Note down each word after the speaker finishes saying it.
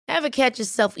Ever catch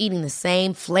yourself eating the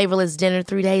same flavorless dinner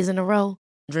 3 days in a row?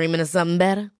 Dreaming of something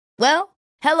better? Well,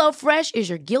 HelloFresh is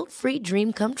your guilt-free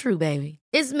dream come true, baby.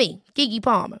 It's me, Keke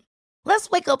Palmer. Let's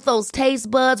wake up those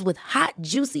taste buds with hot,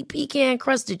 juicy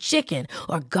pecan-crusted chicken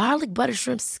or garlic butter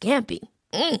shrimp scampi.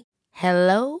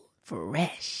 Hello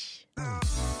Fresh.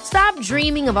 Stop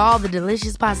dreaming of all the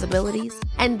delicious possibilities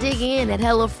and dig in at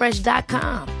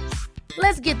HelloFresh.com.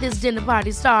 Let's get this dinner party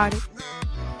started.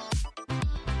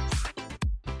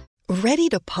 Ready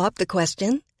to pop the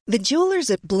question? The jewelers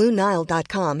at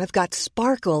BlueNile.com have got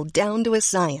sparkle down to a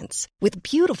science with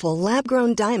beautiful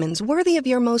lab-grown diamonds worthy of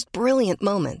your most brilliant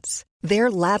moments.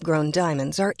 Their lab-grown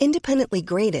diamonds are independently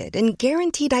graded and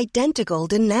guaranteed identical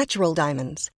to natural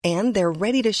diamonds, and they're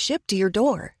ready to ship to your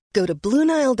door. Go to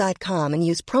BlueNile.com and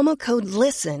use promo code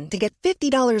LISTEN to get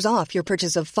 $50 off your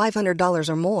purchase of $500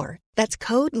 or more. That's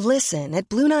code LISTEN at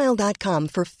BlueNile.com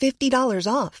for $50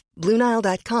 off.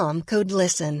 BlueNile.com, code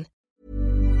LISTEN.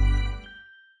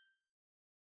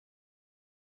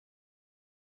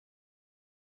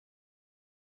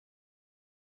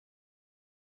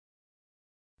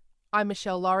 I'm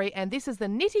Michelle Laurie, and this is the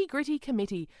Nitty Gritty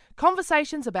Committee.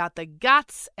 Conversations about the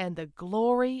guts and the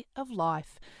glory of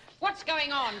life. What's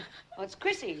going on? Oh, it's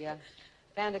Chrissy.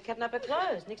 Found her cutting up her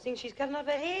clothes. Next thing, she's cutting up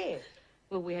her hair.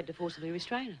 Well, we had to forcibly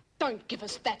restrain her. Don't give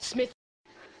us that, Smith.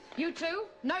 You two,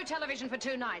 no television for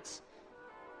 2 nights.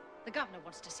 The governor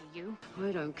wants to see you.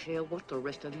 I don't care what the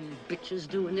rest of you bitches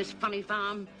do in this funny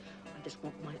farm. I just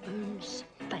want my own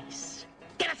space.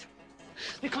 Get it?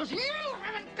 Because you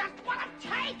haven't got what it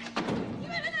takes! You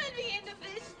haven't heard the end of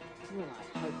this? Well,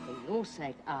 I hope for your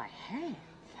sake I have.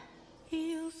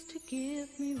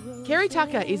 Kerry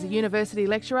Tucker is a university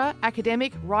lecturer,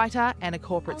 academic, writer and a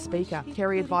corporate speaker.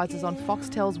 Kerry advises on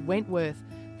Foxtel's Wentworth,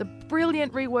 the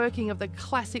brilliant reworking of the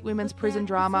classic women's prison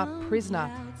drama Prisoner.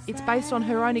 It's based on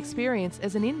her own experience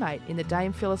as an inmate in the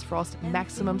Dame Phyllis Frost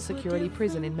maximum security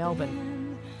prison in Melbourne.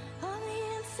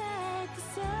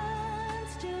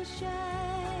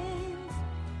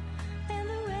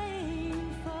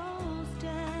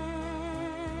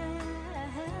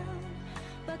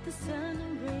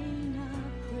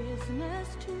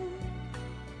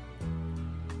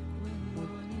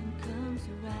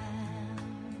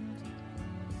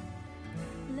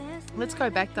 Let's go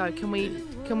back though. Can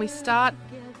we start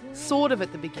sort of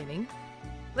at the beginning?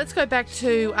 Let's go back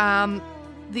to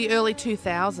the early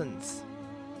 2000s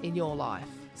in your life.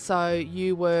 So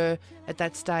you were at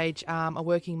that stage a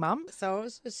working mum. So I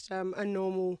was just a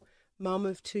normal mum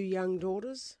of 2 young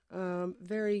daughters.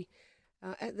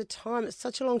 At the time, it's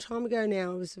such a long time ago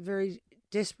now, I was very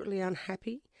desperately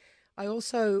unhappy. I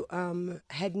also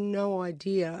had no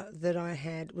idea that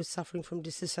I was suffering from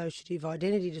dissociative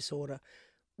identity disorder,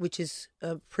 which is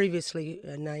previously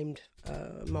named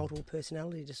multiple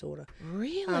personality disorder.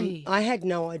 Really? I had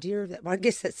no idea of that. I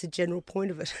guess that's the general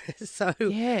point of it. So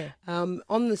yeah.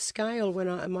 On the scale,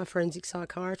 my forensic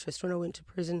psychiatrist, when I went to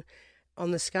prison,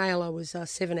 on the scale I was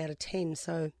 7 out of 10.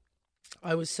 So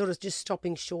I was sort of just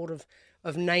stopping short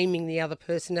of naming the other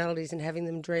personalities and having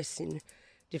them dress in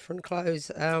different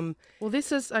clothes. Well,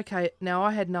 this is, okay, now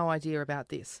I had no idea about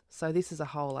this, so this is a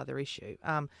whole other issue.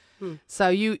 So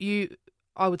you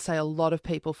I would say a lot of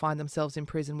people find themselves in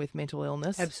prison with mental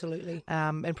illness. Absolutely.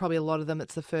 And probably a lot of them,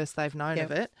 it's the first they've known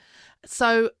of it.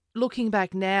 So looking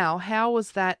back now, how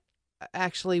was that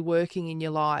actually working in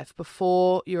your life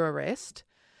before your arrest?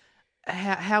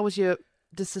 How was your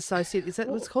dissociative, is that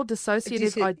what's called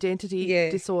dissociative identity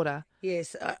disorder?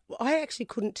 Yes. I actually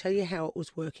couldn't tell you how it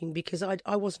was working because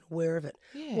I wasn't aware of it.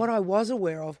 Yeah. What I was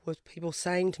aware of was people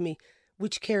saying to me,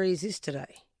 which Kerry is this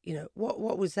today? You know,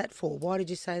 what was that for? Why did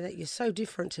you say that? You're so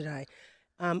different today.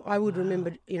 I would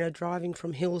remember, driving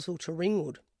from Hillsville to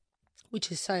Ringwood,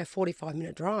 which is, say, a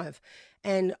 45-minute drive,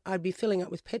 and I'd be filling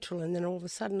up with petrol, and then all of a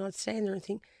sudden I'd stand there and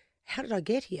think, how did I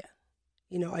get here?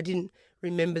 I didn't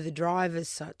remember the drive as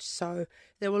such. So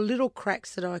there were little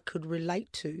cracks that I could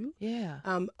relate to. Yeah.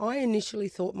 I initially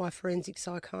thought my forensic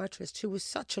psychiatrist, who was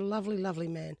such a lovely, lovely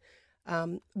man,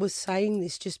 was saying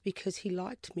this just because he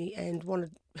liked me and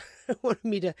wanted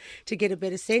me to get a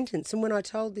better sentence. And when I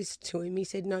told this to him, he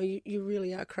said, no, you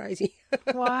really are crazy.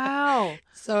 Wow.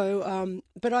 So,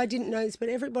 but I didn't know this, but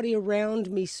everybody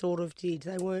around me sort of did.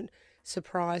 They weren't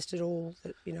surprised at all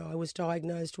that, I was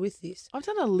diagnosed with this. I've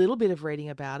done a little bit of reading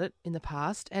about it in the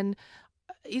past, and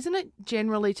isn't it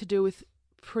generally to do with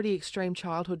pretty extreme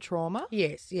childhood trauma?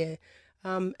 Yes, yeah.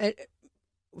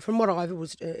 From what I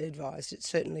was advised, it's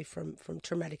certainly from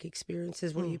traumatic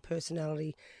experiences where your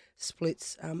personality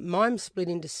splits. Mine split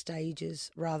into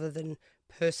stages rather than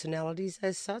personalities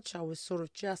as such. I was sort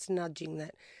of just nudging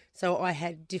that. So I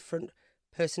had different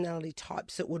personality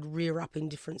types that would rear up in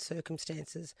different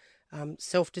circumstances,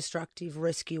 self-destructive,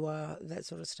 rescuer, that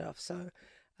sort of stuff. So,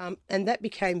 and that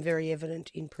became very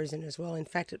evident in prison as well. In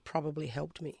fact, it probably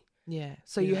helped me. Yeah.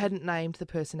 So you hadn't named the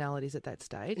personalities at that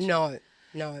stage? No.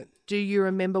 Do you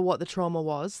remember what the trauma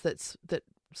was that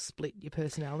split your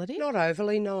personality? Not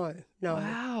overly, no.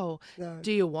 Wow. No.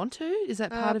 Do you want to? Is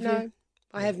that part of no. your...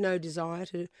 I have no desire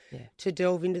to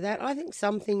delve into that. I think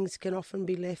some things can often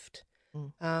be left,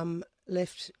 in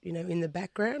the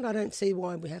background. I don't see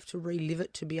why we have to relive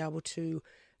it to be able to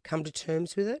come to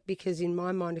terms with it, because in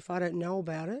my mind, if I don't know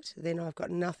about it, then I've got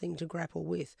nothing to grapple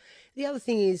with. The other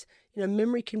thing is,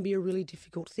 memory can be a really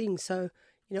difficult thing. So,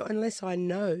 unless I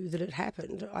know that it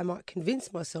happened, I might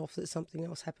convince myself that something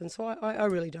else happened. So I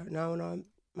really don't know, and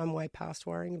I'm way past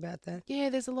worrying about that. Yeah,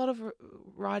 there's a lot of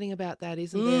writing about that,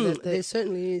 isn't there? There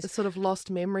certainly is. The sort of lost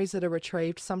memories that are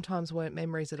retrieved sometimes weren't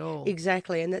memories at all.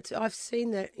 Exactly, and I've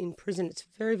seen that in prison. It's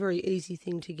a very, very easy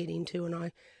thing to get into,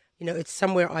 and it's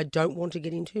somewhere I don't want to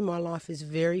get into. My life is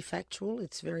very factual.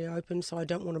 It's very open, so I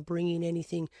don't want to bring in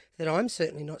anything that I'm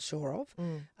certainly not sure of,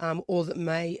 or that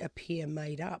may appear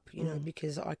made up,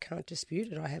 because I can't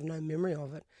dispute it. I have no memory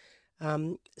of it.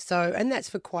 And that's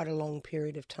for quite a long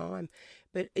period of time.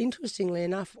 But interestingly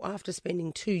enough, after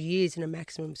spending 2 years in a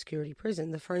maximum security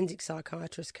prison, the forensic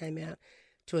psychiatrist came out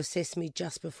to assess me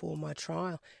just before my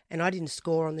trial, and I didn't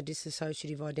score on the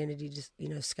dissociative identity,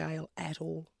 scale at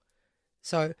all.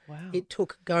 So It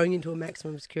took going into a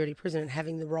maximum security prison and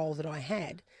having the role that I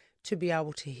had to be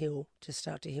able to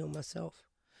start to heal myself.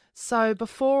 So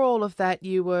before all of that,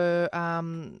 you were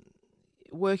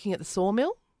working at the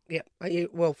sawmill? Yeah,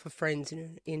 well, for friends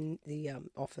in the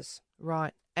office.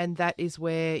 Right, and that is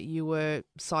where you were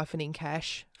siphoning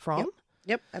cash from?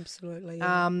 Yep, absolutely.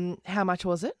 Yeah. How much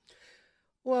was it?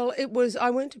 Well, I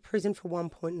went to prison for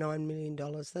 $1.9 million.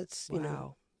 That's,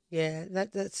 wow.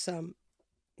 That's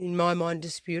in my mind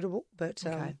disputable, but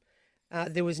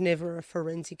there was never a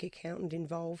forensic accountant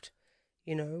involved,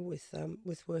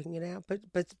 with working it out.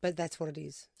 But that's what it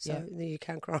is. So you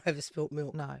can't cry over spilt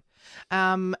milk. No.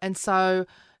 And so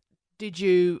did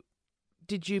you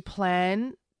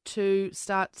plan to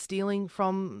start stealing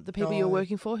from the people you were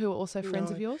working for who were also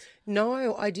friends of yours?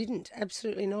 No, I didn't.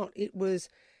 Absolutely not. It was,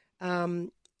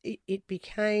 it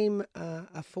became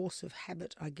a force of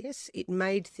habit, I guess. It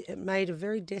made a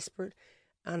very desperate,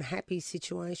 unhappy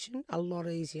situation a lot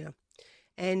easier.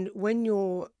 And when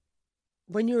you're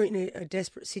in a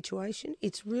desperate situation,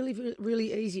 it's really,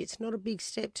 really easy. It's not a big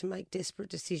step to make desperate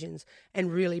decisions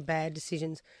and really bad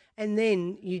decisions. And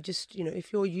then you just,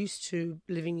 if you're used to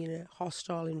living in a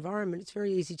hostile environment, it's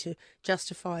very easy to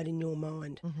justify it in your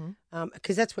mind,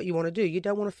 because that's what you want to do. You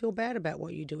don't want to feel bad about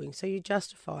what you're doing, so you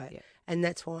justify it, and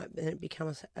that's why it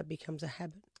becomes a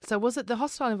habit. So was it the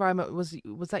hostile environment? Was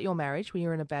that your marriage? Were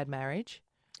you in a bad marriage?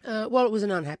 Well, it was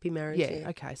an unhappy marriage. Yeah.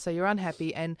 Okay. So you're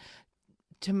unhappy, and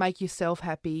to make yourself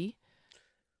happy,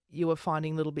 you were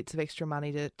finding little bits of extra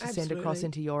money to send across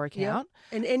into your account.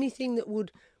 Yeah. And anything that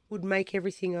would make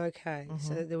everything okay.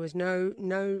 So there was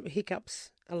no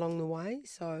hiccups along the way.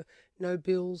 So no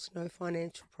bills, no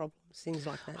financial problems, things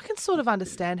like that. I can sort of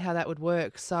understand how that would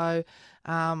work. So,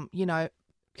 a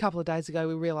couple of days ago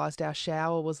we realised our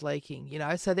shower was leaking,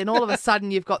 So then all of a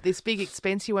sudden you've got this big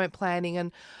expense you weren't planning,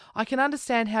 and I can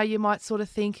understand how you might sort of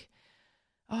think,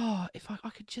 oh, if I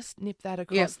could just nip that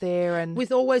across there, and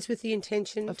always with the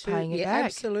intention of paying it back.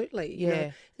 Absolutely.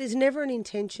 Yeah. There's never an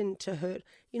intention to hurt.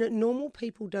 Normal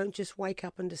people don't just wake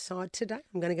up and decide, today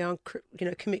I'm going to go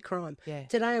and commit crime. Yeah.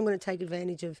 Today I'm going to take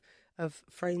advantage of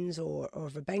friends or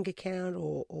of a bank account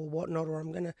or whatnot, or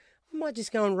I might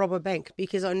just go and rob a bank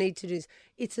because I need to do this.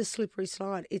 It's a slippery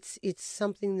slide. It's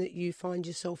something that you find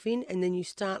yourself in, and then you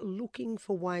start looking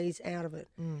for ways out of it.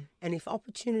 And if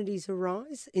opportunities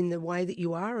arise in the way that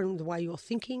you are and the way you're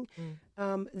thinking,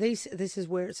 this is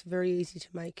where it's very easy to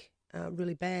make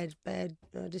really bad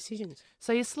decisions.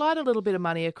 So you slide a little bit of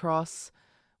money across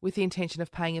with the intention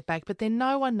of paying it back, but then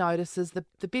no one notices.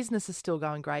 The business is still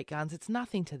going great guns. It's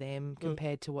nothing to them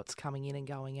compared to what's coming in and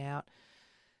going out.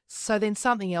 So then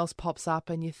something else pops up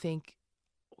and you think,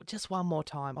 just one more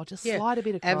time, I'll just slide a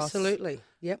bit across. Absolutely.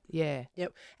 Yep. Yeah.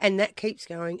 Yep. And that keeps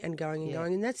going and going and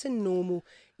going. And that's a normal,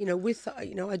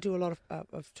 I do a lot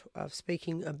of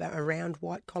speaking around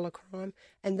white collar crime,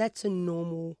 and that's a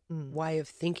normal way of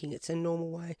thinking. It's a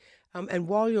normal way. And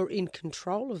while you're in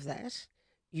control of that,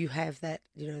 you have that,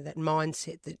 that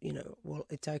mindset that, well,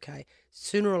 it's okay.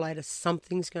 Sooner or later,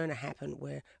 something's going to happen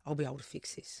where I'll be able to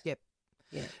fix this. Yep.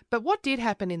 Yeah. But what did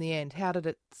happen in the end?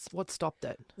 What stopped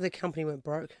it? The company went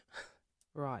broke.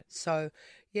 Right. So,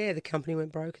 the company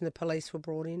went broke and the police were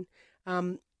brought in.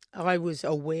 I was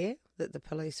aware that the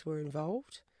police were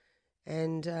involved,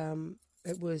 and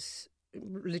it was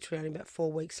literally only about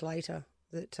 4 weeks later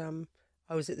that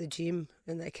I was at the gym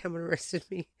and they come and arrested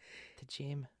me. The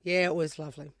gym. Yeah, it was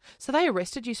lovely. So they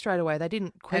arrested you straight away. They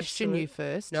didn't question you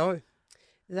Absolutely. first. No,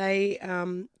 they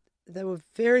were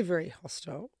very, very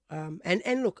hostile.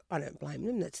 And look, I don't blame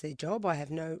them. That's their job. I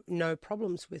have no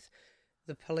problems with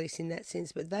the police in that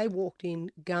sense. But they walked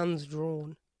in, guns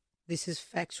drawn. This is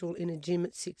factual, in a gym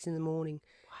at 6 a.m. Wow.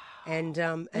 And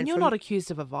you're not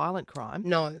accused of a violent crime.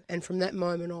 No. And from that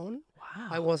moment on, Wow.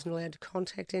 I wasn't allowed to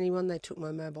contact anyone. They took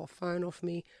my mobile phone off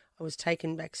me. I was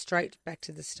taken straight back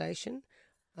to the station.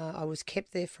 I was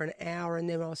kept there for an hour, and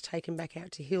then I was taken back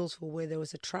out to Hillsville, where there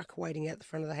was a truck waiting out the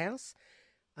front of the house.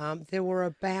 There were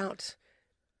about,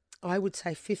 I would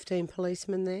say, 15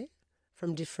 policemen there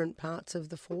from different parts of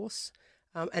the force,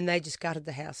 and they just gutted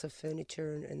the house of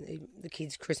furniture and the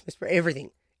kids' Christmas,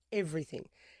 everything.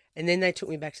 And then they took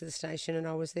me back to the station, and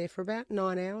I was there for about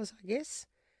 9 hours, I guess,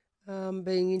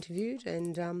 being interviewed,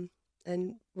 and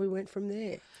we went from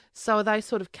there. So are they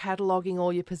sort of cataloguing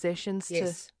all your possessions?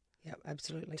 Yes. Yeah,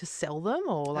 absolutely. To sell them,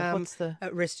 or like what's the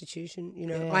restitution?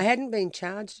 Yeah. I hadn't been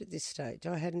charged at this stage.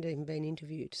 I hadn't even been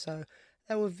interviewed, so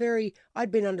they were I'd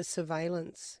been under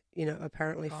surveillance,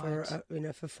 apparently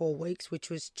for 4 weeks, which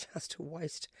was just a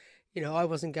waste. I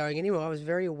wasn't going anywhere. I was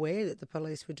very aware that the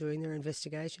police were doing their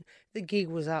investigation. The gig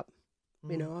was up.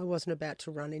 I wasn't about to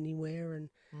run anywhere,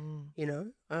 and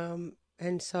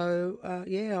and so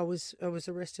I was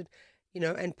arrested,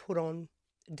 and put on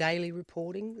daily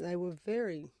reporting. They were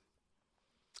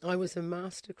I was a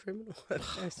master criminal.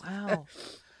 Wow.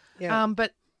 Yeah.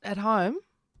 But at home,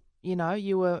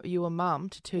 you were mum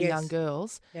to two young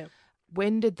girls. Yeah.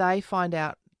 When did they find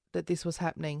out that this was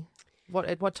happening?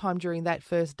 At what time during that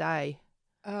first day?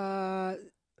 I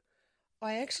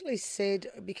actually said,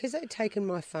 because they'd taken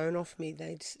my phone off me,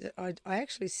 I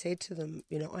actually said to them,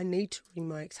 I need to ring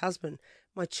my ex-husband.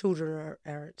 My children are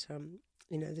at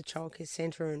the childcare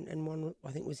centre, and one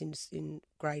I think was in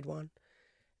grade 1.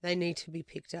 They need to be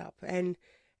picked up. And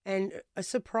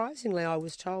surprisingly, I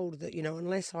was told that,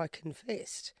 unless I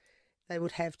confessed, they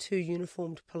would have 2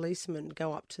 uniformed policemen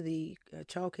go up to the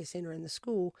childcare centre and the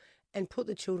school and put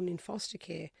the children in foster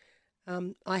care.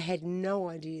 I had no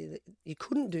idea that you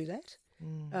couldn't do that.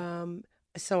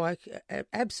 So I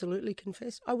absolutely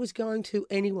confessed. I was going to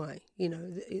anyway.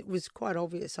 It was quite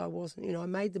obvious I wasn't. I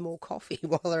made them all coffee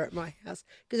while they're at my house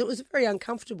because it was very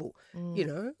uncomfortable, and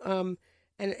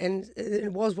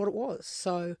it was what it was.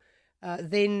 So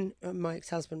then my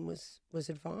ex-husband was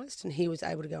advised, and he was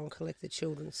able to go and collect the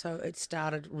children. So it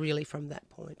started really from that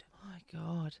point. Oh my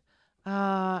God.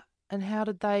 And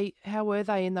how were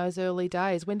they in those early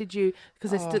days? When did you,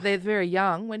 because they're very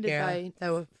young, when did they? They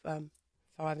were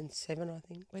 5 and 7, I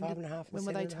think, 5.5 and 7. When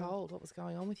were they told what was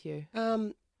going on with you?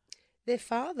 Their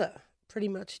father pretty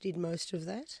much did most of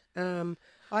that.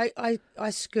 I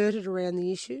skirted around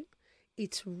the issue.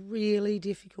 It's really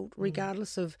difficult,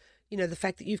 regardless of, the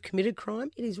fact that you've committed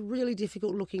crime. It is really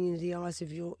difficult looking into the eyes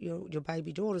of your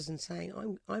baby daughters and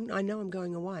saying, I know I'm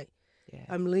going away. Yeah.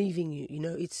 I'm leaving you.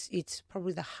 It's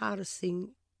probably the hardest thing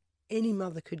any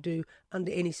mother could do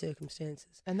under any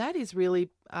circumstances. And that is really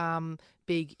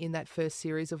big in that first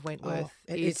series of Wentworth.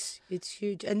 It's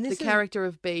huge. And this the character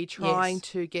of Bea trying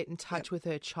to get in touch with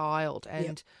her child,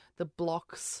 and the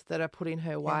blocks that are put in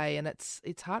her way, and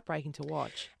it's heartbreaking to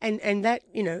watch. And that,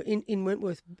 in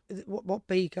Wentworth, what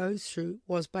Bea goes through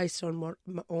was based on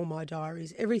all my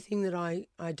diaries. Everything that I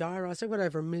diarised, I've got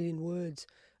over 1 million words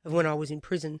of when I was in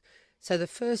prison. So the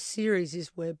first series is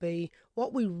where Bea,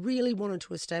 what we really wanted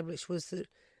to establish was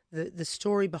the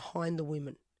story behind the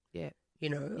women. Yeah.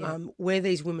 Where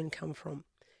these women come from.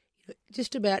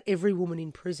 Just about every woman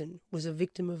in prison was a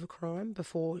victim of a crime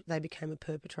before they became a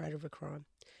perpetrator of a crime.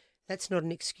 That's not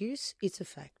an excuse, it's a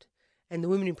fact. And the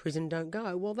women in prison don't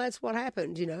go, well, that's what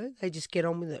happened, they just get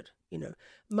on with it.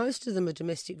 Most of them are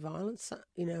domestic violence,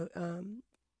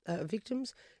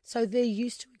 victims, so they're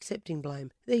used to accepting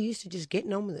blame. They're used to just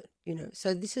getting on with it,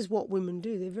 So this is what women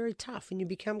do. They're very tough, and you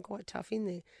become quite tough in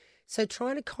there. So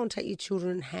trying to contact your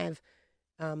children and have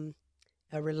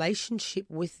a relationship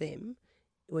with them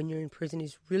when you're in prison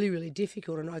is really, really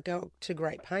difficult. And I go to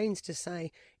great pains to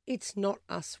say it's not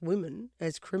us women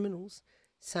as criminals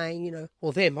saying,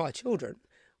 well, they're my children.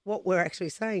 What we're actually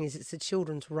saying is it's the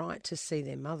children's right to see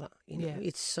their mother.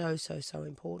 It's so, so, so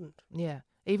important. Yeah.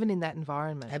 Even in that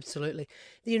environment. Absolutely.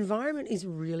 The environment is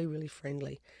really, really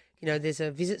friendly. There's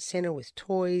a visit centre with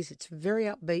toys. It's very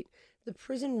upbeat. the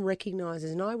prison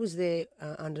recognises, and I was there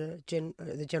under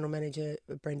the general manager,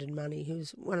 Brendan Money,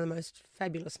 who's one of the most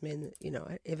fabulous men that,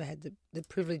 I ever had the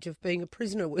privilege of being a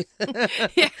prisoner with.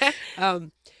 Yeah.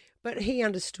 But he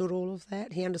understood all of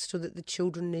that. He understood that the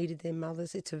children needed their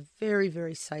mothers. It's a very,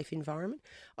 very safe environment.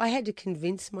 I had to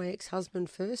convince my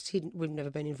ex-husband first. We'd never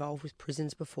been involved with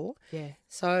prisons before. Yeah.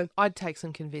 So I'd take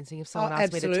some convincing if someone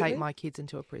asked me to take my kids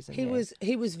into a prison.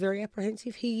 He was very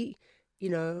apprehensive. He,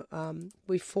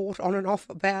 we fought on and off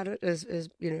about it as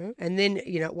and then,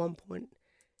 at one point,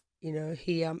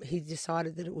 he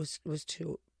decided that it was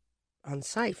too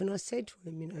unsafe. And I said to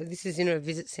him, this is in a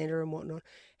visit centre and whatnot.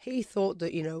 He thought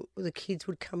that, the kids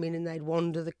would come in and they'd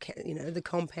wander the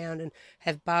compound and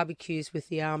have barbecues with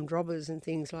the armed robbers and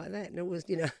things like that. And it was,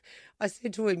 I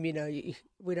said to him,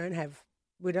 we don't have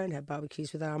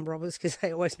barbecues with armed robbers because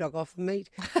they always knock off the meat.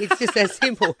 It's just that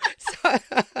simple. So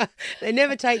they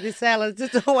never take the salads.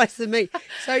 It's always the meat.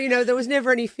 So, there was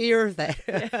never any fear of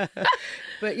that.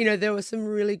 But, there were some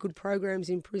really good programs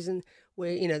in prison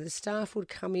where, the staff would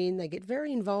come in. They get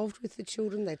very involved with the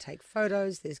children. They take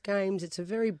photos. There's games. It's a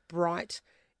very bright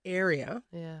area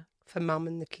for mum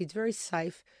and the kids, very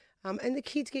safe. And the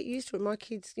kids get used to it. My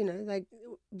kids,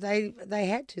 they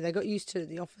had to. They got used to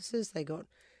the officers. They got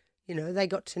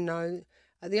to know.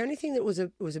 The only thing that was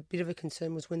a bit of a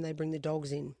concern was when they bring the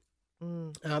dogs in.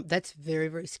 That's very,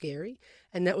 very scary,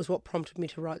 and that was what prompted me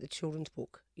to write the children's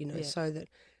book.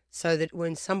 So that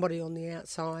when somebody on the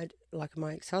outside, like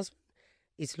my ex-husband,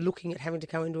 is looking at having to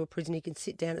go into a prison, he can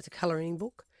sit down. It's a colouring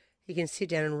book. He can sit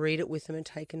down and read it with them and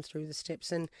take them through the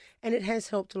steps, and it has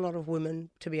helped a lot of women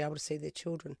to be able to see their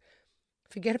children.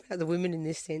 Forget about the women in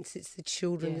this sense. It's the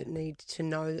children that need to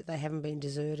know that they haven't been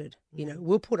deserted.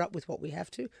 We'll put up with what we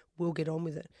have to. We'll get on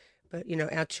with it. But,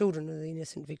 our children are the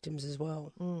innocent victims as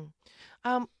well.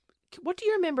 What do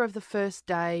you remember of the first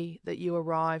day that you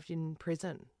arrived in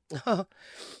prison? The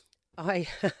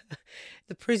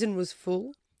prison was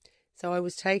full. So I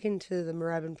was taken to the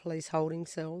Moorabbin Police holding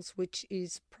cells, which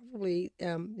is probably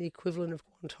the equivalent of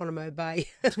Guantanamo Bay.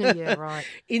 Yeah, right.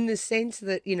 In the sense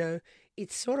that,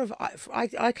 it's sort of,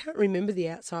 I can't remember the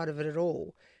outside of it at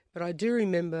all, but I do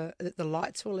remember that the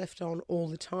lights were left on all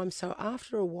the time. So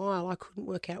after a while, I couldn't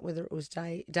work out whether it was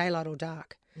daylight or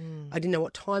dark. I didn't know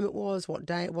what time it was, what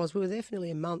day it was. We were there for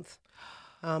nearly a month.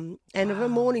 And of a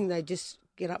morning, they just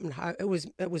get up and it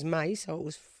was May, so it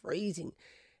was freezing.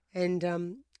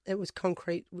 And it was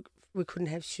concrete. We couldn't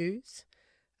have shoes.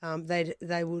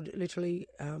 They would literally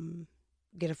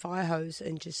get a fire hose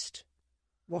and just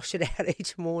wash it out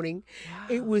each morning. Wow.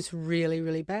 It was really,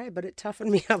 really bad, but it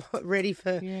toughened me up ready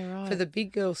for the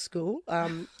big girls' school.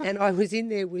 And I was in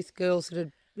there with girls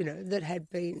that had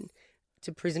been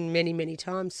to prison many, many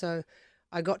times. So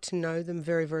I got to know them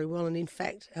very, very well, and in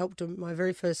fact helped them. My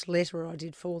very first letter I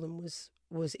did for them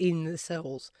was in the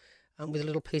cells. With a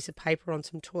little piece of paper on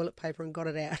some toilet paper and got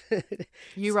it out.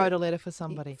 You wrote a letter for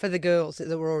somebody? For the girls that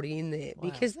were already in there.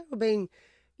 Wow. Because they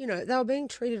were being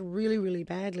treated really, really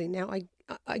badly. Now,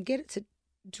 I get it's a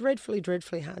dreadfully,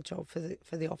 dreadfully hard job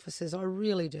for the officers. I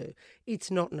really do. It's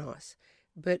not nice.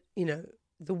 But,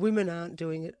 the women aren't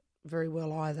doing it very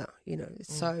well either,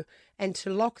 So, and to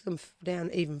lock them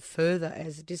down even further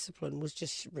as a discipline was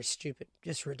just stupid,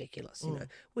 just ridiculous,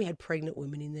 We had pregnant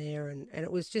women in there and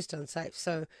it was just unsafe.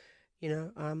 So,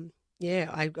 that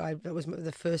was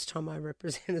the first time I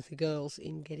represented the girls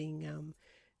in getting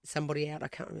somebody out. I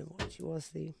can't remember what she was,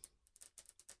 the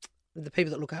people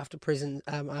that look after prison,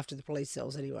 after the police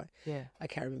cells anyway. Yeah. I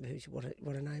can't remember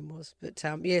what her name was. But,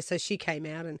 so she came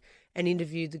out and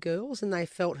interviewed the girls and they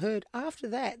felt heard. After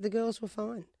that, the girls were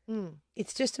fine.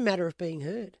 It's just a matter of being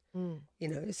heard,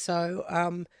 So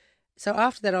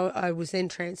after that, I was then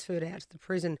transferred out to the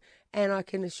prison, and I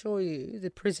can assure you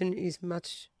the prison is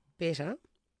much better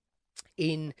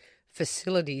in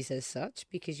facilities as such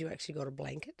because you actually got a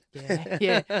blanket.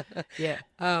 Yeah.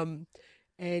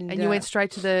 And you went straight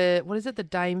to the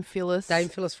Dame Phyllis? Dame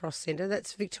Phyllis Frost Centre.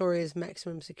 That's Victoria's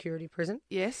maximum security prison.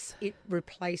 Yes. It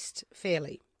replaced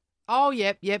Fairley. Oh,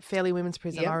 yep, Fairley Women's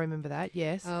Prison. Yep. I remember that,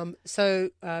 yes.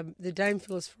 The Dame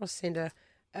Phyllis Frost Centre,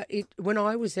 when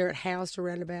I was there, it housed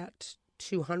around about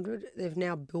 200. They've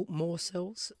now built more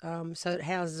cells, so it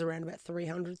houses around about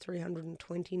 300,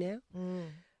 320 now.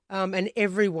 And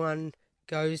everyone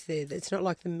goes there. It's not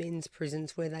like the men's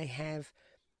prisons where they have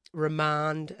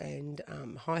remand and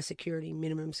high security,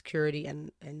 minimum security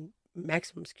and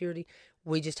maximum security.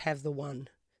 We just have the one.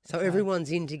 So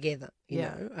everyone's in together, you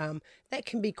know. That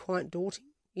can be quite daunting,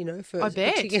 for I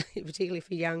bet. particularly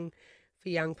for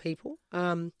young people.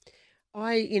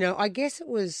 I guess it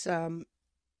was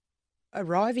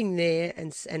arriving there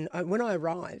and when I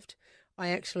arrived,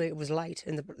 it was late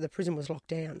and the prison was locked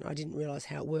down. I didn't realise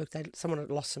how it worked. Someone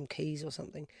had lost some keys or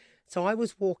something. So I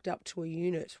was walked up to a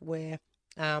unit where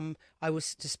I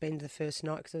was to spend the first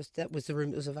night because that was the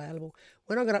room that was available.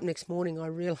 When I got up next morning, I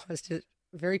realised it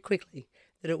very quickly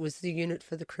that it was the unit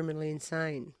for the criminally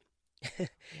insane. Wow.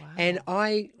 And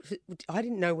I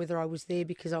didn't know whether I was there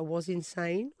because I was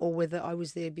insane or whether I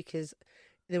was there because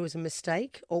there was a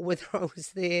mistake or whether I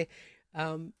was there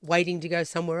waiting to go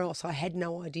somewhere else. I had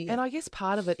no idea. And I guess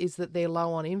part of it is that they're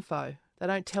low on info. They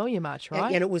don't tell you much,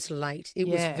 right? And it was late. It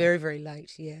was Yeah. very, very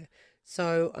late, yeah.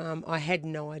 So I had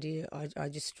no idea. I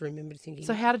just remembered thinking.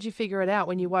 So how did you figure it out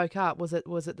when you woke up? Was it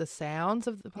the sounds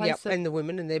of the place? Yep, and the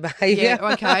women and their behaviour.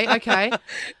 Yeah, okay.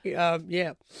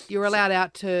 Yeah. You were allowed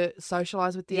out to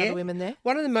socialise with the other women there?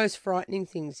 One of the most frightening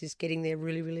things is getting there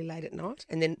really, really late at night,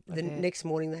 and then the bet. next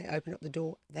morning they open up the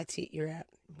door. That's it. You're out.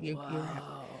 You're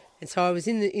out. And so I was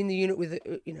in the unit with,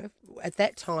 at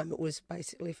that time it was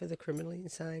basically for the criminally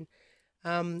insane,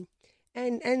 and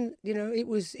it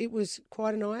was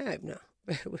quite an eye opener.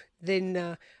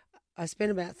 Then I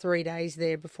spent about 3 days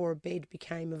there before a bed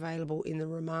became available in the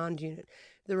remand unit.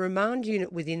 The remand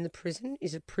unit within the prison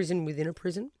is a prison within a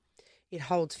prison. It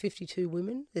holds 52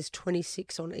 women. There's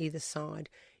 26 on either side.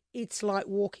 It's like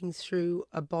walking through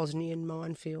a Bosnian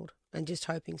minefield and just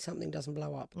hoping something doesn't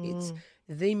blow up. It's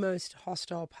the most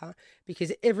hostile part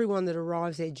because everyone that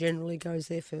arrives there generally goes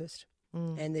there first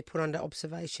and they're put under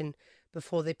observation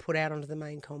before they're put out onto the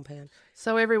main compound.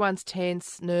 So everyone's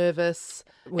tense, nervous.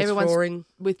 Withdrawing.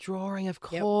 Withdrawing, of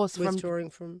course, Withdrawing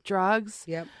from drugs.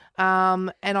 Yep.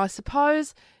 And I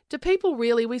suppose, do people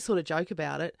really, we sort of joke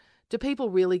about it, do people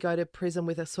really go to prison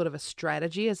with a sort of a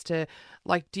strategy as to,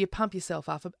 like, do you pump yourself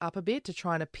up a bit to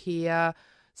try and appear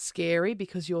scary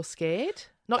because you're scared?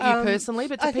 Not you personally,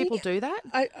 but do people do that?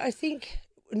 I think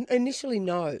initially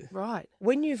no. Right.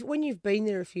 When you've been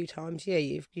there a few times, yeah,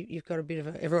 you've got a bit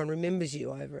of everyone remembers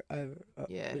you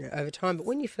over time. But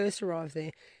when you first arrive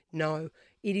there, no,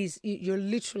 it is you're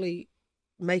literally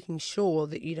making sure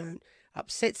that you don't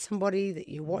upset somebody, that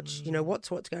you watch,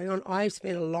 what's going on. I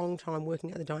spent a long time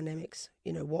working out the dynamics.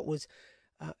 What was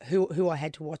who I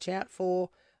had to watch out for,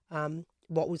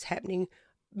 what was happening.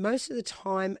 Most of the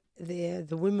time, the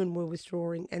women were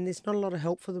withdrawing, and there's not a lot of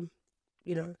help for them.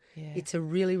 It's a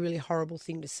really, really horrible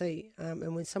thing to see.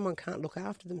 And when someone can't look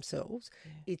after themselves,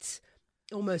 it's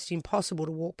almost impossible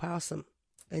to walk past them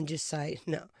and just say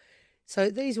no. So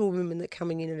these were women that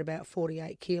coming in at about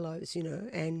 48 kilos,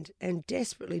 and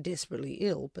desperately, desperately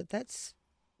ill. But that's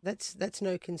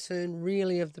no concern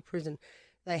really of the prison.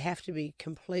 They have to be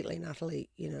completely and utterly,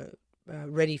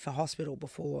 ready for hospital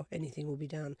before anything will be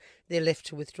done. They're left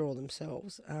to withdraw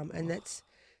themselves, and that's.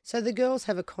 So the girls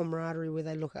have a camaraderie where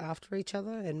they look after each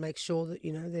other and make sure that,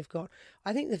 they've got...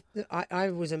 I think I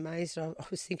was amazed. I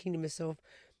was thinking to myself,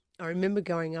 I remember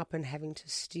going up and having to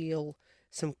steal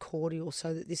some cordial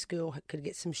so that this girl could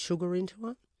get some sugar into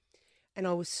her. And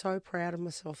I was so proud of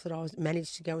myself that I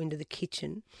managed to go into the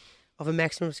kitchen of a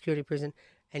maximum security prison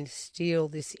and steal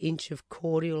this inch of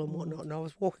cordial and whatnot. And I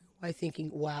was walking away thinking,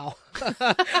 wow,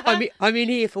 I'm in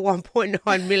here for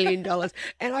 $1.9 million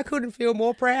and I couldn't feel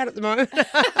more proud at the moment.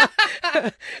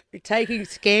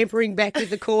 Scampering back with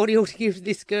the cordial to give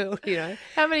this girl,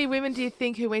 How many women do you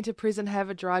think who went to prison have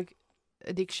a drug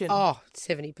addiction? Oh,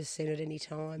 70% at any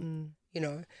time,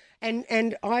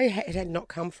 And I had not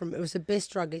come from, it was the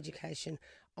best drug education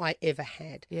I ever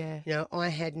had. Yeah. I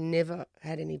had never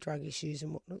had any drug issues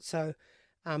and whatnot. So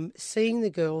seeing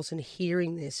the girls and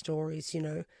hearing their stories,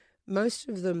 most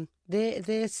of them, their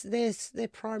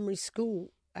primary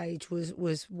school age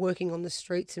was working on the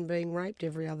streets and being raped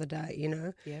every other day,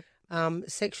 Yep.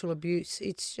 Sexual abuse.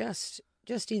 It's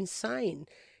just insane.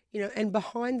 And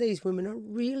behind these women are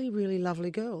really, really lovely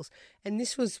girls. And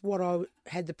this was what I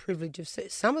had the privilege of seeing.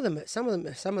 Some of them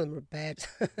are bad.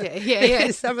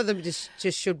 Yeah. Some of them just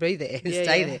should be there and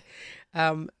stay there.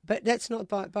 But that's not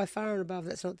by far and above.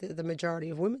 That's not the majority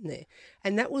of women there.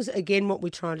 And that was again what we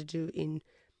tried to do in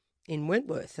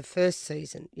Wentworth. The first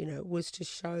season, was to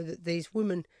show that these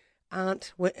women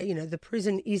aren't, the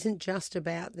prison isn't just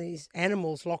about these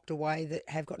animals locked away that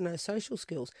have got no social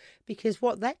skills, because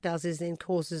what that does is then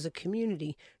causes a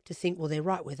community to think, well, they're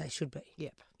right where they should be.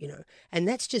 Yep. And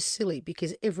that's just silly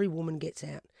because every woman gets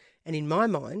out. And in my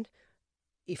mind,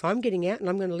 if I'm getting out and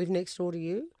I'm going to live next door to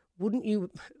you, wouldn't you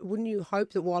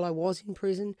hope that while I was in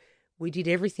prison, we did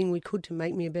everything we could to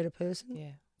make me a better person?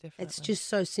 Yeah. Definitely. It's just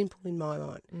so simple in my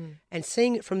mind. And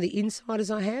seeing it from the inside as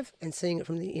I have and seeing it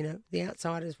from the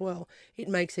outside as well, it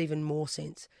makes even more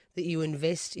sense that you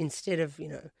invest instead of,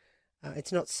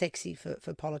 it's not sexy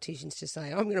for politicians to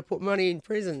say, I'm going to put money in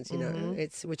prisons,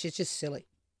 which is just silly.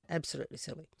 Absolutely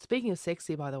silly. Speaking of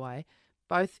sexy, by the way,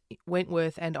 both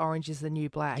Wentworth and Orange is the New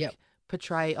Black Yep.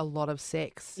 portray a lot of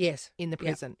sex Yes. in the Yep.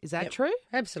 prison. Is that Yep. true?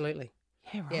 Absolutely.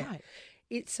 Yeah, right. Yeah.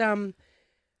 It's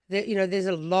there's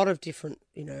a lot of different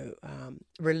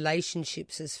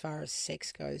relationships as far as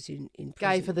sex goes in prison.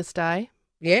 Gay for the stay.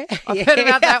 Yeah, I've heard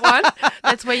about that one.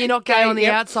 That's where you're not gay on the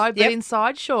Yep. outside, but Yep.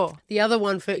 inside, sure. The other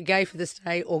one for gay for the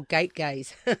stay or gate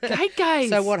gays. Gate gays.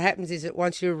 So what happens is that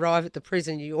once you arrive at the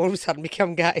prison, you all of a sudden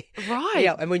become gay. Right.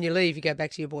 Yeah, and when you leave, you go back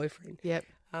to your boyfriend. Yep.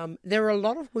 There are a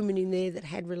lot of women in there that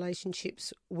had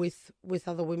relationships with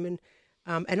other women.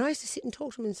 And I used to sit and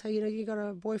talk to them and say, you got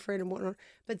a boyfriend and whatnot.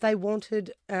 But they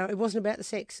wanted, it wasn't about the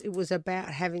sex. It was about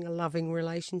having a loving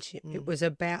relationship. It was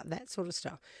about that sort of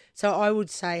stuff. So I would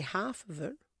say half of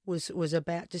it was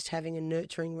about just having a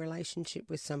nurturing relationship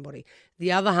with somebody.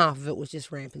 The other half of it was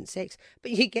just rampant sex.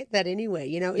 But you get that anywhere.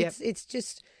 Yep. It's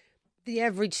just the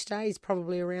average stay is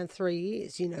probably around 3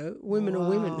 years. Women are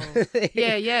women.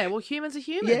 Yeah. Well, humans are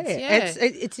humans. Yeah,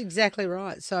 it's exactly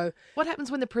right. So what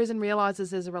happens when the prison realises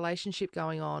there's a relationship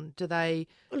going on? Do they?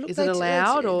 look, Is it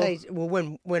allowed or?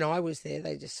 when I was there,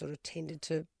 they just sort of tended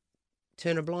to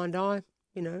turn a blind eye.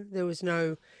 There was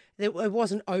no, it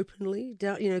wasn't openly.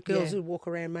 Girls would walk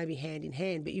around maybe hand in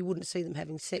hand, but you wouldn't see them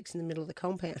having sex in the middle of the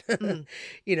compound.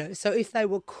 So if they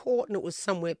were caught and it was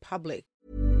somewhere public.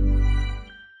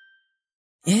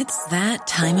 It's that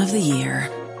time of the year.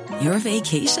 Your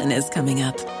vacation is coming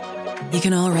up. You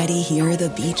can already hear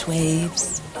the beach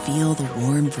waves, feel the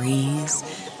warm breeze,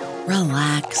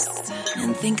 relax,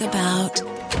 and think about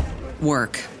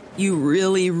work. You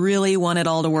really, really want it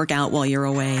all to work out while you're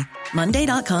away.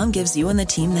 Monday.com gives you and the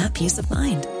team that peace of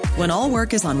mind. When all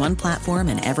work is on one platform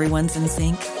and everyone's in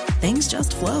sync, things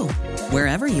just flow.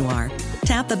 Wherever you are,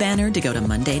 tap the banner to go to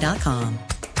Monday.com.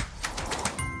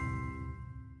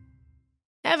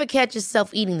 Ever catch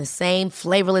yourself eating the same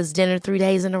flavorless dinner 3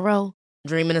 days in a row?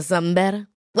 Dreaming of something better?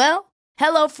 Well,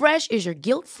 HelloFresh is your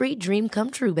guilt-free dream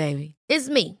come true, baby. It's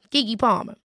me, Keke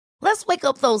Palmer. Let's wake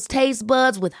up those taste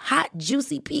buds with hot,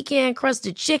 juicy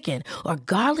pecan-crusted chicken or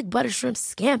garlic butter shrimp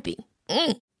scampi.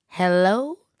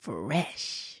 Hello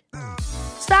Fresh.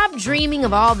 Stop dreaming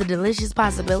of all the delicious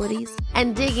possibilities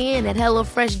and dig in at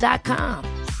HelloFresh.com.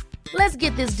 Let's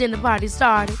get this dinner party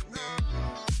started.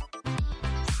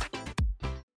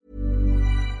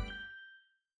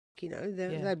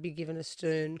 They'd be given a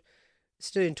stern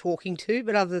talking to.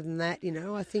 But other than that,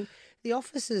 I think the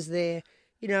officers there,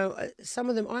 some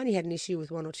of them, I only had an issue with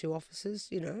one or two officers,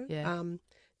 Yeah.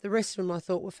 The rest of them I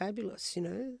thought were fabulous,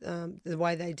 the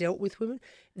way they dealt with women.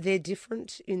 They're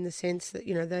different in the sense that,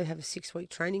 they have a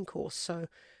 6-week training course. So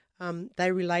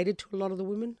they related to a lot of the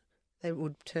women. They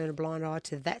would turn a blind eye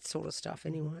to that sort of stuff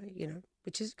anyway,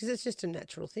 which is because it's just a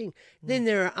natural thing. Then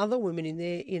there are other women in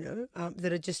there,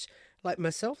 that are just like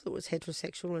myself that was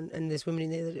heterosexual, and there's women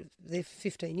in there that are there for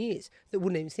 15 years that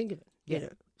wouldn't even think of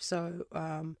it, So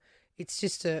it's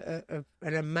just an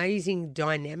amazing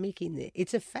dynamic in there.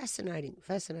 It's a fascinating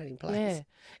place. Yeah.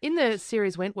 In the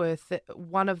series Wentworth,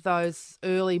 one of those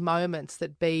early moments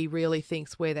that Bea really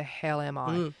thinks, where the hell am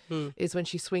I, is when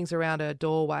she swings around her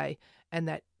doorway and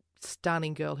that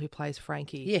stunning girl who plays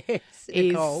Frankie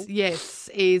Nicole.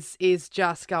 is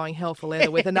just going hell for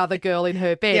leather with another girl in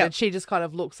her bed, Yep. and she just kind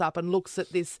of looks up and looks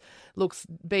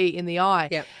Bea in the eye.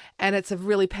 Yep. And it's a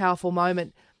really powerful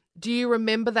moment. Do you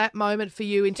remember that moment for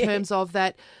you in terms of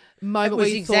that moment It where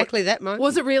was you exactly thought, that moment.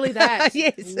 was it really that?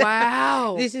 Yes.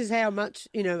 Wow. This is how much,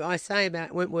 I say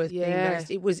about Wentworth being based.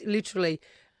 It was literally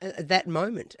that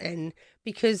moment. And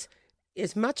because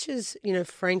as much as,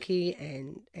 Frankie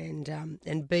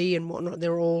and Bea and whatnot,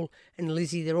 and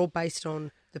Lizzie, they're all based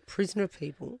on the prisoner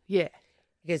people. Yeah.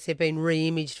 Because they've been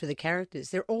re-imaged for the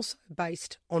characters. They're also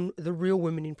based on the real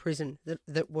women in prison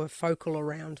that were focal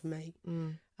around me.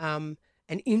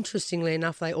 And interestingly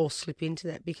enough, they all slip into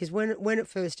that, because when it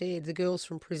first aired, the girls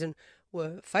from prison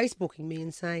were Facebooking me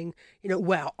and saying,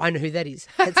 wow, I know who that is.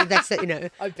 That's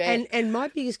I bet. And my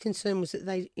biggest concern was that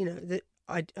they, that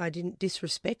I didn't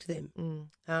disrespect them.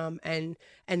 And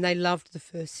they loved the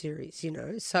first series,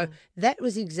 So that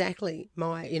was exactly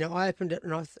my, I opened it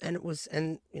and it was,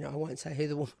 I won't say who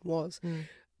the woman was,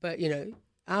 but,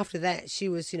 after that, she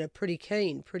was, pretty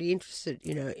keen, pretty interested,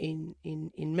 in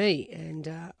me, and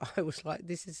I was like,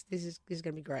 "This is going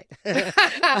to be great."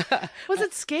 Was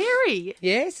it scary?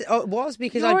 Yes, it was,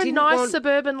 because You're I didn't a nice want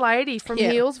suburban lady from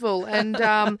Healesville, and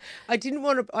I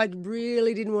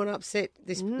really didn't want to upset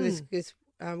this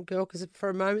girl, because for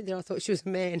a moment there I thought she was a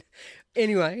man.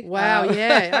 Anyway, wow,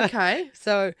 yeah, okay.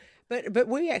 So, but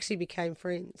we actually became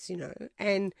friends,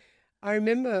 and I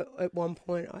remember at one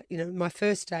point, my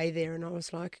first day there, and I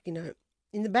was like,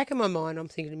 in the back of my mind, I'm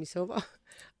thinking to myself, oh,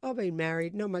 I've been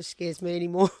married. Not much scares me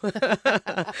anymore.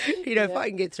 If I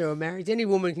can get through a marriage, any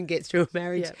woman can get through a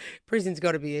marriage. Yep. Prison's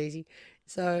got to be easy.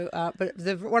 So, but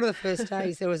one of the first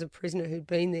days, there was a prisoner who'd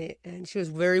been there, and she was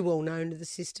very well known to the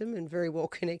system and very well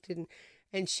connected.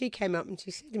 And she came up and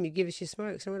she said to me, "Give us your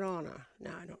smokes." I went, "Oh no,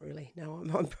 not really. No,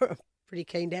 I'm pretty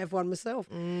keen to have one myself."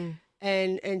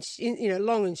 And she,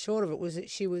 long and short of it was that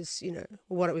she was, well,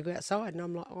 why don't we go outside? And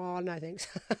I'm like, "Oh no, thanks.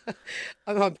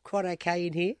 I'm quite okay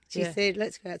in here." She said,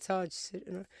 "Let's go outside." She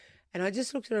said, and I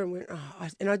just looked at her and went, "Oh,"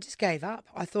 and I just gave up.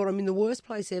 I thought, I'm in the worst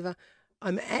place ever.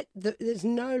 I'm there's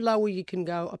no lower you can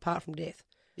go apart from death.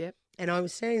 Yep. And I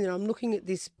was standing there, I'm looking at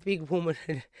this big woman,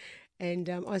 and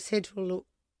I said to her, "Look,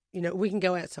 we can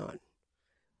go outside.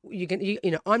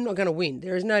 I'm not going to win.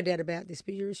 There is no doubt about this,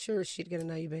 but you're as sure as shit going to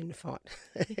know you've been in a fight."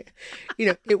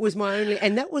 It was my only,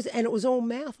 and it was all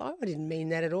mouth. I didn't mean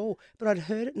that at all, but I'd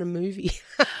heard it in a movie.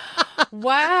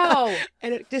 Wow.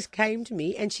 And it just came to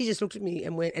me, and she just looked at me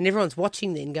and went, and everyone's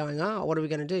watching then going, "Oh, what are we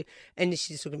going to do?" And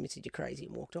she just looked at me and said, "You're crazy,"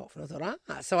 and walked off. And I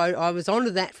thought, so I was onto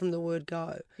that from the word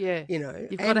go. Yeah.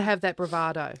 You've got to have that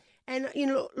bravado. And,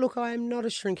 look, I am not a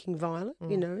shrinking violet,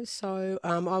 so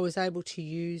I was able to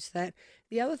use that.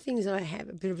 The other thing is I have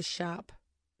a bit of a sharp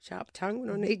tongue when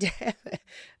I need to have it.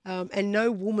 And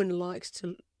no woman likes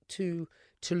to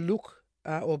look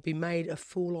or be made a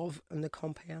fool of in the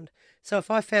compound. So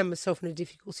if I found myself in a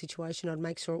difficult situation, I'd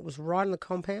make sure it was right on the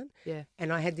compound. Yeah.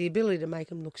 And I had the ability to make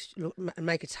them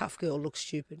make a tough girl look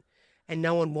stupid. And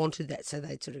no one wanted that, so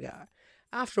they'd sort of go.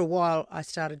 After a while, I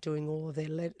started doing all of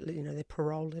their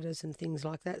parole letters and things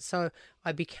like that. So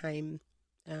I became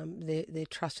their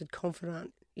trusted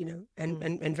confidant,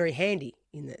 and very handy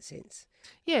in that sense.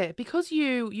 Yeah, because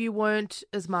you weren't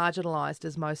as marginalised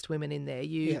as most women in there.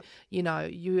 You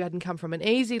hadn't come from an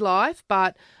easy life,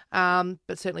 but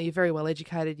certainly you're very well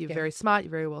educated. You're very smart.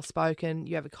 You're very well spoken.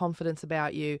 You have a confidence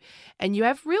about you, and you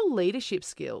have real leadership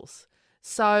skills.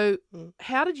 So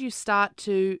how did you start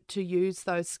to use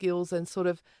those skills and sort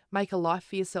of make a life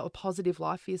for yourself, a positive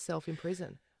life for yourself in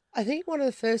prison? I think one of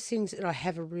the first things that I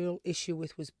have a real issue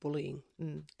with was bullying.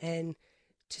 And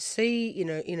to see,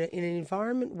 in an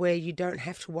environment where you don't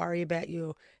have to worry about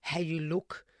how you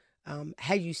look,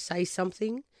 how you say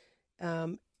something,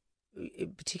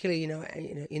 particularly,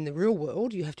 in the real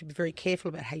world, you have to be very careful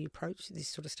about how you approach this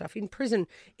sort of stuff. In prison,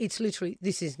 it's literally,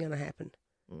 this is going to happen.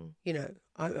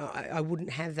 I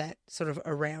wouldn't have that sort of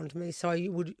around me. So I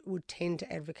would tend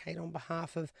to advocate on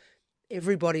behalf of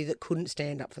everybody that couldn't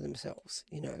stand up for themselves,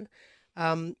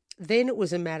 Then it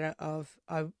was a matter of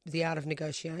the art of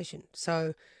negotiation.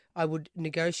 So I would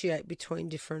negotiate between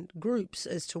different groups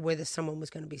as to whether someone was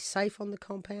going to be safe on the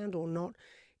compound or not.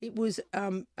 It was,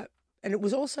 and it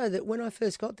was also that when I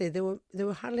first got there, there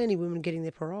were hardly any women getting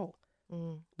their parole,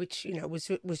 which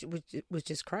was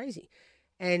just crazy.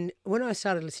 And when I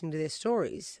started listening to their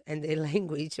stories and their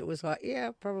language, it was like,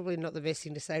 yeah, probably not the best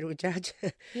thing to say to a judge.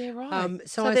 Yeah, right.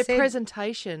 So their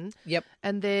presentation,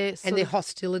 and their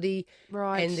hostility,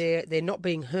 right, and their not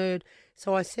being heard.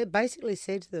 So I basically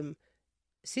said to them,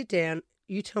 "Sit down.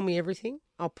 You tell me everything.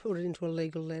 I'll put it into a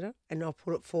legal letter, and I'll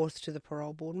put it forth to the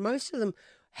parole board." Most of them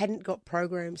hadn't done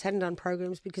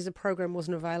programs because the program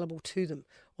wasn't available to them,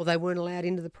 or they weren't allowed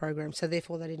into the program, so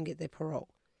therefore they didn't get their parole.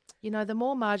 The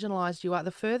more marginalised you are,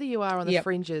 the further you are on the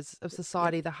fringes of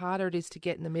society, the harder it is to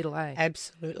get in the middle, eh?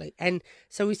 Absolutely. And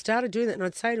so we started doing that, and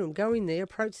I'd say to them, go in there,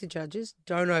 approach the judges,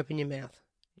 don't open your mouth.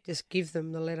 Just give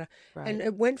them the letter. Right. And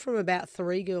it went from about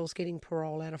 3 girls getting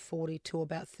parole out of 40 to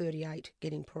about 38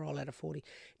 getting parole out of 40.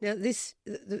 Now,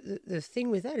 the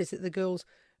thing with that is that the girls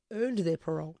earned their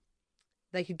parole.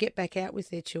 They could get back out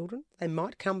with their children. They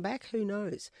might come back, who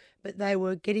knows? But they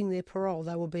were getting their parole.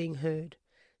 They were being heard.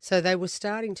 So they were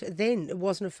starting to, then it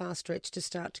wasn't a far stretch to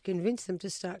start to convince them to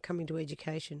start coming to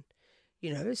education,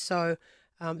 So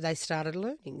they started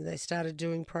learning. They started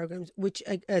doing programs, which,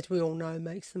 as we all know,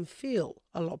 makes them feel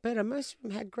a lot better. Most of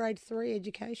them had grade 3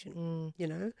 education,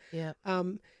 Yeah.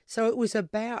 So it was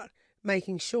about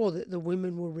making sure that the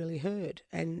women were really heard.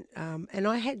 And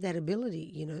I had that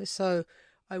ability, so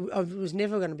I was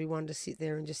never going to be one to sit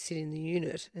there and just sit in the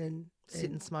unit and sit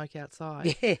and smoke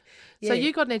outside. Yeah. So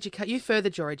you got you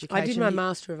furthered your education. I did my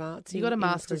Master of Arts. You got a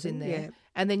master's in there. Yeah.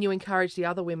 And then you encouraged the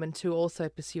other women to also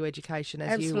pursue education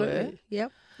as you were.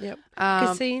 Yep.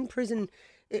 Because see, in prison,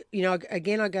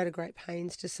 again, I go to great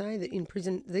pains to say that in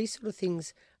prison, these sort of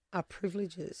things are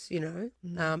privileges,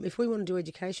 If we want to do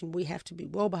education, we have to be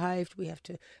well behaved. We have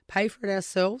to pay for it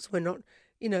ourselves. We're not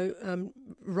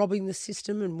robbing the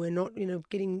system, and we're not,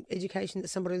 getting education that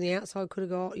somebody on the outside could have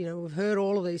got. We've heard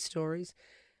all of these stories.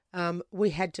 we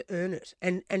had to earn it.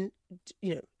 And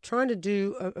trying to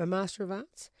do a Master of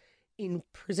Arts in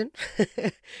prison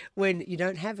when you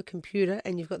don't have a computer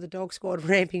and you've got the dog squad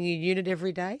ramping your unit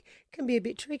every day can be a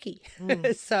bit tricky.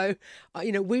 So,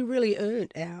 we really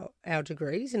earned our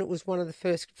degrees, and it was one of the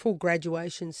first full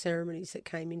graduation ceremonies that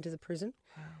came into the prison.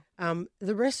 Wow.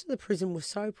 The rest of the prison was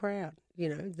so proud,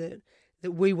 that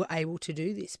we were able to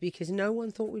do this because no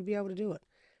one thought we'd be able to do it.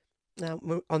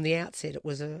 On the outset, it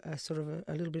was a sort of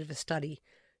a little bit of a study,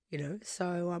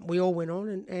 So we all went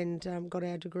on and got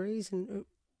our degrees, and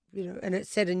and it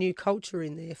set a new culture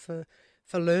in there for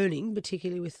learning,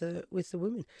 particularly with the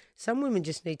women. Some women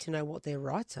just need to know what their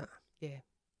rights are. Yeah.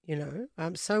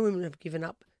 Some women have given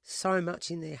up so much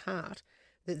in their heart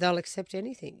that they'll accept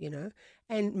anything.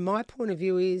 And my point of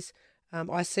view is,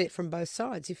 I see it from both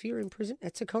sides. If you're in prison,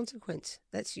 that's a consequence.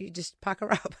 That's you just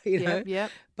pucker up, Yeah.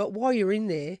 But while you're in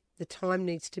there, the time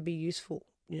needs to be useful,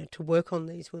 to work on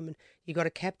these women. You got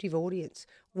a captive audience.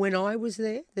 When I was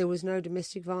there was no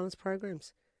domestic violence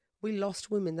programs. We lost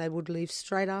women. They would leave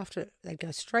straight after. They'd go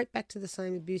straight back to the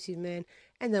same abusive man,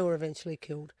 and they were eventually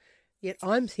killed. Yet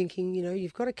I'm thinking,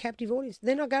 you've got a captive audience.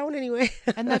 They're not going anywhere.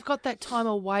 And they've got that time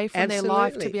away from their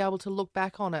life to be able to look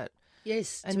back on it.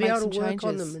 Yes, and to be able to work changes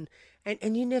on them,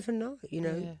 and you never know,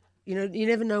 Yeah. You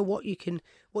never know what you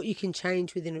can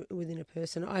change within a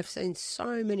person. I've seen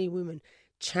so many women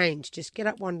change. Just get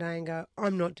up one day and go,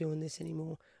 I'm not doing this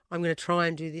anymore. I'm going to try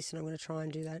and do this, and I'm going to try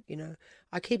and do that.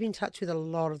 I keep in touch with a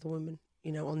lot of the women,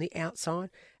 on the outside,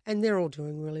 and they're all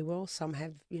doing really well. Some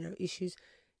have, issues.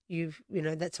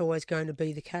 That's always going to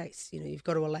be the case. You've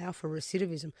got to allow for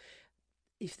recidivism.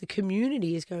 If the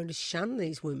community is going to shun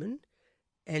these women,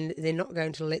 and they're not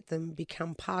going to let them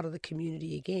become part of the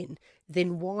community again,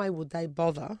 then why would they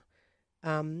bother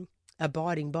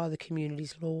abiding by the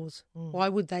community's laws? Why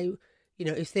would they,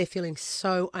 if they're feeling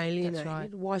so alienated, That's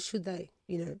right. Why should they?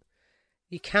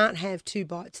 You can't have two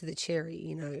bites of the cherry,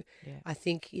 Yeah. I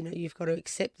think, you've got to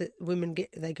accept that women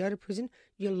they go to prison.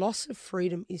 Your loss of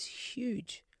freedom is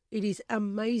huge. It is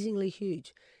amazingly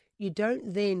huge. You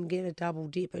don't then get a double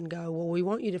dip and go, well, we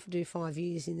want you to do 5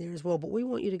 years in there as well, but we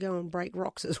want you to go and break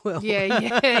rocks as well.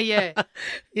 Yeah.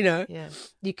 Yeah.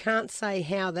 You can't say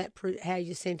how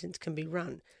your sentence can be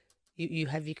run. You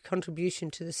have your contribution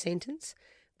to the sentence,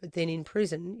 but then in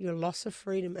prison, your loss of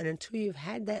freedom, and until you've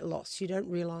had that loss, you don't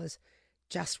realise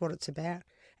just what it's about.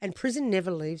 And prison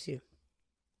never leaves you.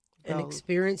 An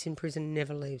experience in prison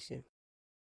never leaves you.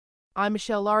 I'm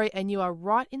Michelle Laurie, and you are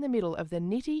right in the middle of the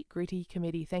Nitty Gritty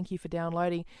Committee. Thank you for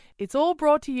downloading. It's all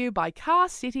brought to you by Car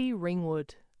City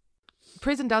Ringwood.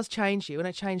 Prison does change you, and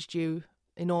it changed you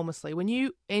enormously. When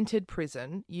you entered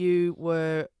prison, you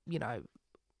were,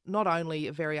 not only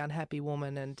a very unhappy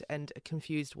woman and a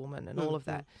confused woman and all of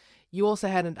that, you also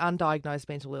had an undiagnosed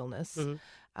mental illness. Mm-hmm.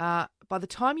 By the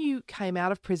time you came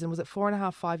out of prison, was it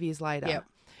 4.5, 5 years later? Yep.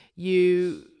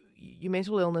 Your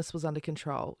mental illness was under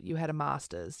control. You had a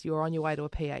master's. You were on your way to a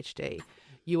PhD.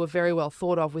 You were very well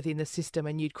thought of within the system,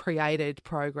 and you'd created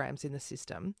programs in the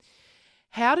system.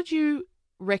 How did you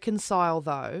reconcile,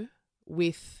 though,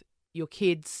 with your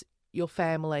kids, your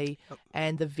family,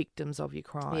 and the victims of your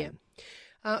crime?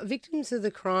 Yeah. Victims of the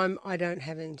crime I don't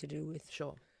have anything to do with.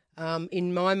 Sure.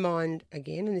 In my mind,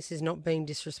 again, and this is not being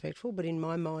disrespectful, but in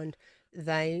my mind,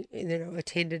 they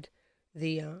attended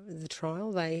the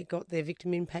trial. They got their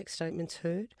victim impact statements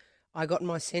heard. I got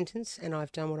my sentence, and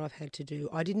I've done what I've had to do.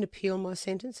 I didn't appeal my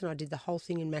sentence, and I did the whole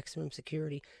thing in maximum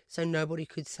security, so nobody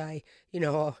could say,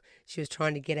 she was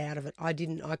trying to get out of it. I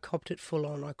didn't. I copped it full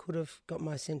on. I could have got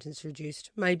my sentence reduced.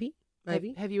 Maybe.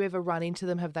 Have you ever run into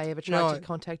them? Have they ever tried to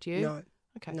contact you? No.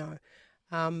 Okay. No.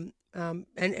 And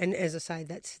as I say,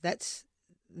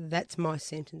 that's my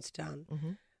sentence done.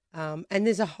 Mm-hmm. And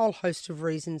there's a whole host of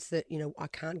reasons that I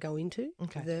can't go into.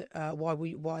 Okay.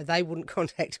 Why they wouldn't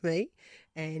contact me,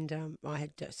 and I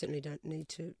certainly don't need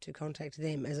to contact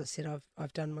them. As I said,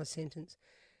 I've done my sentence.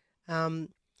 When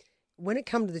it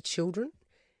come to the children,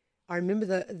 I remember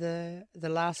the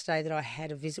last day that I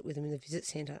had a visit with them in the visit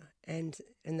centre, and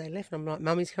they left, and I'm like,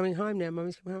 Mummy's coming home now.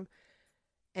 Mummy's coming home.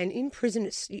 And in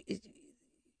prison,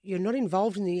 you're not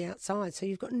involved in the outside, so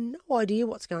you've got no idea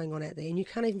what's going on out there, and you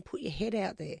can't even put your head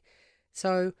out there.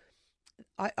 So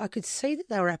I could see that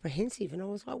they were apprehensive, and I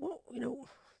was like,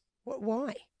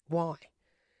 why?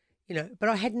 But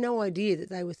I had no idea that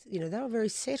they were, they were very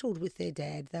settled with their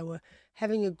dad. They were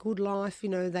having a good life,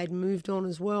 they'd moved on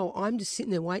as well. I'm just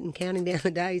sitting there waiting, counting down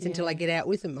the days until I get out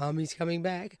with them. Mummy's coming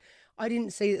back. I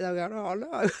didn't see that they were going, oh,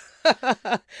 no.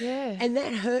 Yeah. And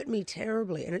that hurt me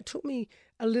terribly. And it took me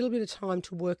a little bit of time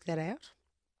to work that out.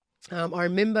 I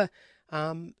remember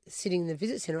sitting in the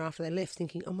visit centre after they left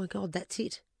thinking, oh, my God, that's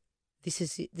it. this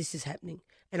is happening.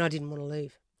 And I didn't want to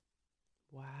leave.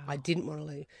 Wow. I didn't want to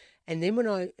leave. And then when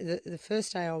the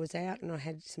first day I was out and I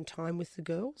had some time with the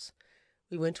girls,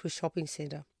 we went to a shopping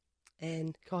centre.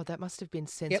 And God, that must have been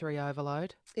sensory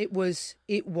overload. it was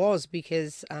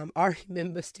because I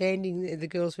remember standing there, the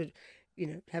girls were,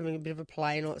 having a bit of a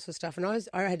play and all that sort of stuff. And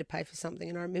I had to pay for something,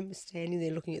 and I remember standing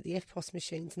there looking at the FPOS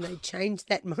machines, and they'd changed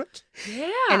that much.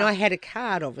 Yeah. And I had a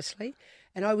card, obviously,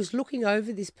 and I was looking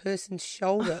over this person's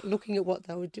shoulder, looking at what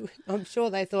they were doing. I'm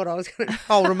sure they thought I was going to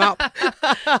hold them up.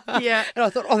 Yeah. And I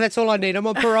thought, that's all I need. I'm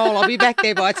on parole. I'll be back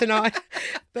there by tonight.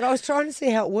 But I was trying to see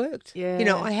how it worked.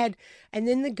 Yeah. And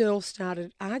then the girls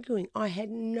started arguing. I had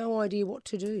no idea what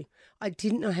to do. I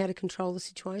didn't know how to control the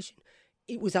situation.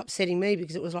 It was upsetting me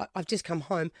because it was like, I've just come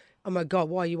home. Oh, my God,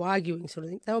 why are you arguing, sort of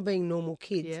thing. They were being normal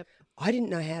kids. Yep. I didn't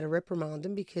know how to reprimand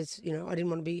them because, I didn't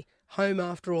want to be home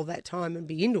after all that time and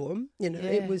be into them. Yeah.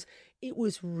 It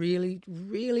was really,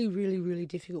 really, really, really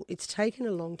difficult. It's taken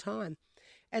a long time.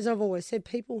 As I've always said,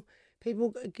 people,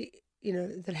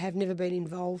 that have never been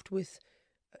involved with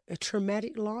a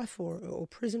traumatic life or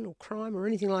prison or crime or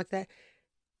anything like that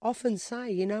often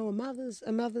say, a mother's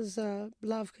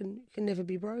love can never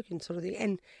be broken, sort of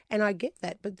thing. And I get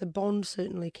that, but the bond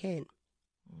certainly can.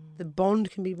 The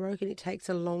bond can be broken. It takes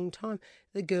a long time.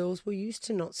 The girls were used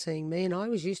to not seeing me, and I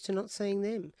was used to not seeing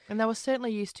them. And they were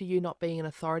certainly used to you not being an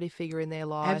authority figure in their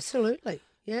life. Absolutely.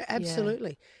 Yeah,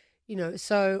 absolutely.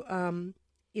 So,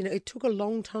 it took a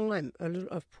long time, a little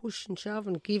of push and shove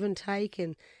and give and take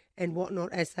and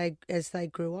whatnot as they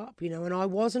grew up, and I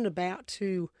wasn't about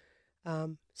to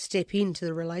step into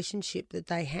the relationship that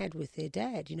they had with their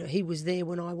dad. He was there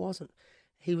when I wasn't.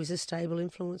 He was a stable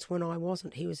influence when I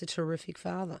wasn't. He was a terrific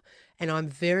father. And I'm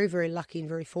very, very lucky and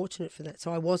very fortunate for that.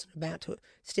 So I wasn't about to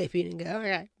step in and go,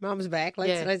 okay, Mum's back.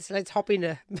 Let's hop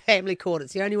into family court.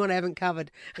 It's the only one I haven't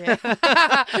covered. Yeah.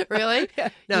 Really?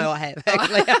 No, I have,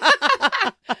 actually.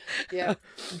 Yeah,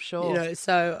 I'm sure. They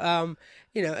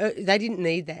didn't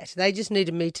need that. They just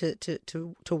needed me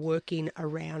to work in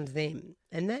around them.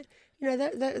 And that,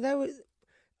 they were,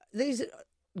 these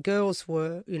girls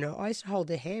were, I used to hold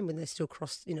their hand when they still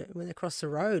crossed, when they crossed the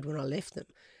road when I left them.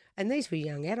 And these were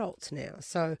young adults now.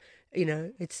 So,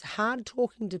 it's hard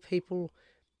talking to people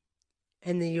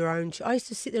and they're your own. I used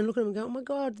to sit there and look at them and go, oh, my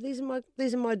God, these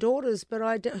are my daughters, but who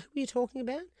are you talking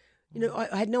about?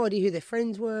 I had no idea who their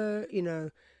friends were,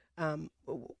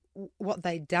 what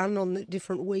they'd done on the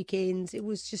different weekends. It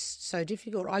was just so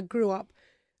difficult. I grew up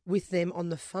with them on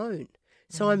the phone.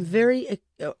 So I'm very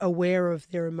aware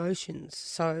of their emotions.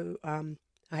 So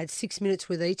I had 6 minutes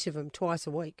with each of them twice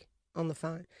a week on the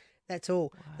phone. That's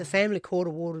all. Wow. The family court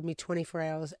awarded me 24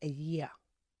 hours a year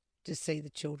to see the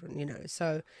children,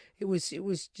 So it was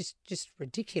just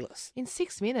ridiculous. In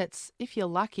 6 minutes, if you're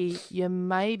lucky, you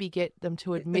maybe get them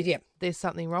to admit there's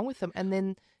something wrong with them, and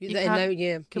then you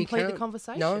can't complete the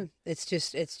conversation. No, it's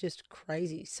just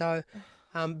crazy. So,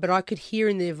 but I could hear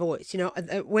in their voice,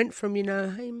 it went from,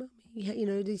 hey, Mum.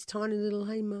 These tiny little,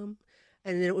 hey, Mum.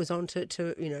 And then it was on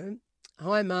to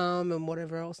hi, Mum, and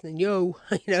whatever else. And then, yo,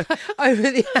 over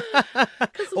the...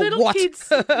 Because little kids,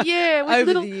 with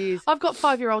over the years. I've got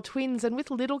 5-year-old twins, and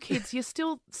with little kids, you're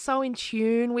still so in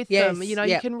tune with them. You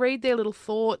can read their little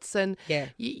thoughts, and,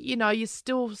 you're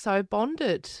still so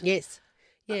bonded. Yes.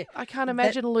 Yeah. I can't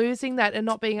imagine losing that and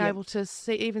not being able to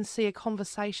see a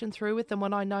conversation through with them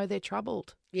when I know they're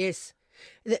troubled. Yes.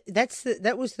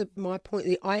 That was my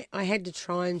point. I had to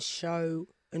try and show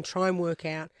and try and work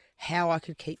out how I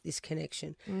could keep this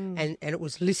connection, and it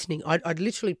was listening. I'd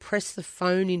literally press the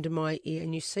phone into my ear,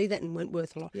 and you see that in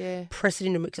Wentworth a lot. Yeah, press it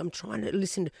into me because I'm trying to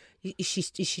listen. Is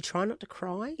she trying not to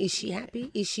cry? Is she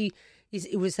happy?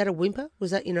 Was that a whimper?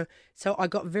 Was that So I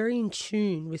got very in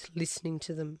tune with listening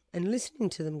to them and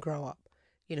listening to them grow up.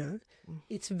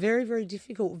 It's very, very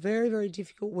difficult, very, very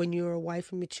difficult when you're away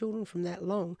from your children from that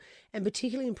long. And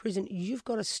particularly in prison, you've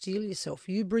got to steel yourself.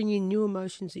 You bring in new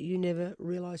emotions that you never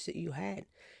realised that you had.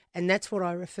 And that's what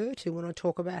I refer to when I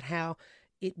talk about how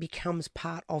it becomes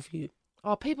part of you.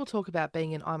 Oh, people talk about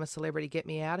being in I'm a Celebrity, Get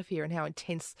Me Out of Here, and how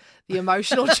intense the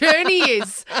emotional journey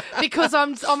is because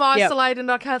I'm isolated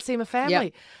and I can't see my family.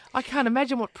 Yep. I can't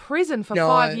imagine what prison for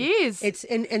 5 years.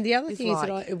 And the other thing is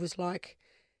that it was like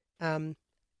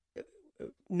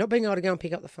not being able to go and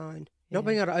pick up the phone, not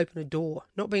being able to open a door,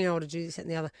 not being able to do this, that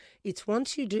and the other. It's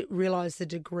once you realise the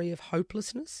degree of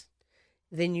hopelessness,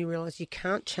 then you realise you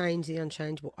can't change the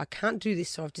unchangeable. I can't do this,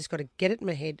 so I've just got to get it in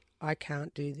my head. I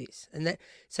can't do this.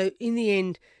 So in the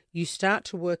end, you start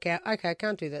to work out, okay, I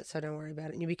can't do that, so don't worry about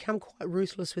it. And you become quite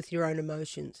ruthless with your own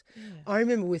emotions. Yeah. I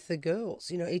remember with the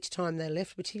girls, each time they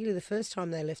left, particularly the first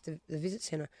time they left the visit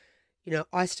centre, you know,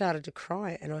 I started to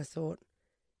cry and I thought,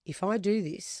 if I do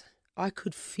this, I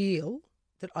could feel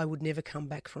that I would never come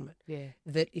back from it. Yeah.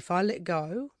 That if I let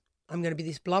go, I'm going to be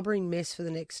this blubbering mess for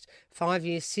the next 5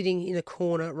 years, sitting in a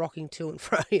corner, rocking to and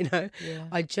fro, you know. Yeah.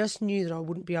 I just knew that I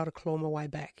wouldn't be able to claw my way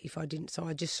back if I didn't. So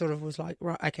I just sort of was like,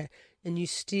 right, okay. And you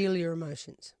steal your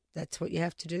emotions. That's what you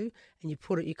have to do. And you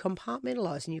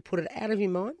compartmentalise and you put it out of your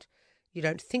mind. You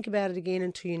don't think about it again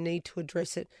until you need to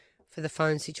address it for the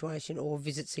phone situation or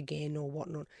visits again or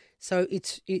whatnot. So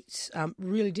it's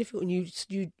really difficult, and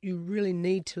you really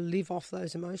need to live off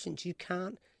those emotions. You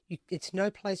can't. It's no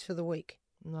place for the weak.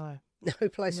 No. No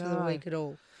place for the No. weak at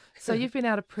all. So you've been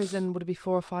out of prison, would it be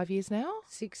 4 or 5 years now?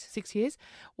 6. 6 years.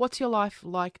 What's your life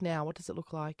like now? What does it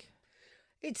look like?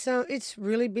 It's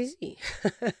really busy.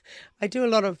 I do a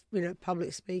lot of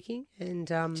public speaking and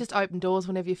Just open doors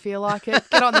whenever you feel like it.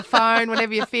 Get on the phone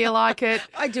whenever you feel like it.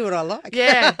 I do what I like.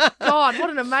 Yeah. God, what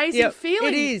an amazing Yep,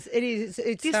 feeling. It is.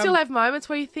 It's Do you still have moments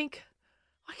where you think,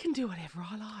 I can do whatever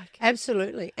I like?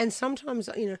 Absolutely. And sometimes,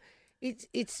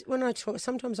 it's when I talk,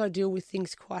 sometimes I deal with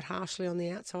things quite harshly on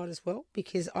the outside as well,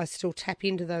 because I still tap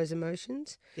into those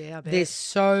emotions. Yeah, I bet. They're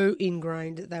so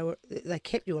ingrained that they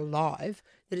kept you alive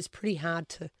that it's pretty hard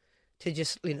to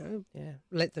just,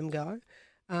 let them go.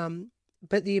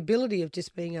 But the ability of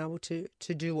just being able to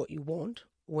do what you want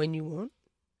when you want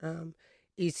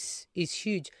is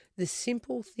huge. The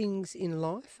simple things in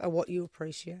life are what you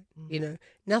appreciate.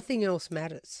 Nothing else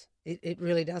matters. It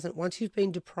really doesn't. Once you've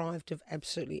been deprived of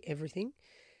absolutely everything,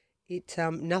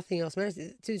 nothing else matters.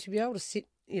 To be able to sit,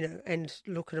 and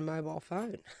look at a mobile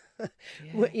phone.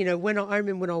 Yeah. When I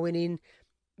remember when I went in,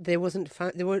 there wasn't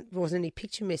any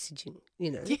picture messaging.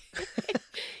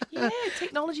 Yeah,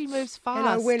 technology moves fast. And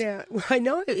I went out. I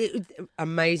know,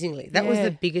 amazingly. That was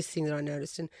the biggest thing that I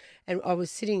noticed. And I was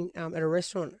sitting at a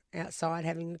restaurant outside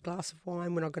having a glass of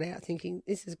wine when I got out, thinking,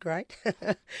 this is great.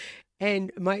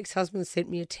 And my ex-husband sent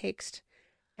me a text,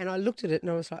 and I looked at it and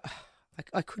I was like, oh,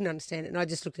 I couldn't understand it. And I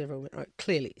just looked at everyone and went, oh,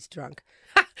 clearly he's drunk.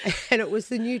 And it was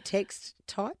the new text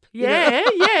type. Yeah.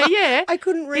 I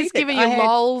couldn't read He's it. giving you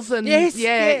lols and yes,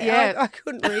 yeah. I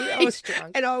couldn't read it. He's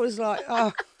drunk. And I was like,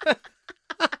 oh.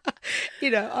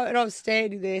 And I was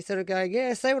standing there sort of going,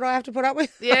 yeah, see what I have to put up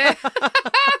with? Yeah.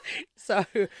 So,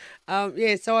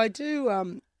 so I do,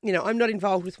 I'm not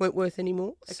involved with Wentworth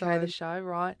anymore. Okay, the show,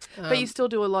 right. But you still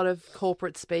do a lot of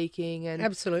corporate speaking and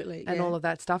absolutely, and yeah. all of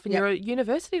that stuff. And Yep. you're a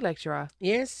university lecturer.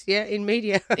 Yes, yeah, in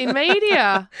media. In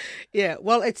media. Yeah,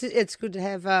 well, it's good to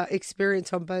have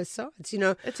experience on both sides.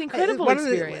 It's incredible one of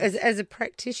experience. as a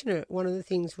practitioner, one of the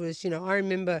things was, I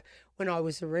remember when I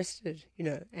was arrested,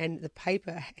 and the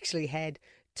paper actually had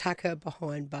Tucker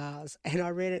behind bars, and I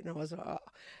read it and I was like, oh.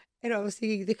 And I was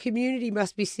thinking, the community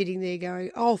must be sitting there going,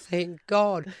 oh, thank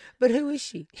God. But who is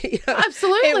she?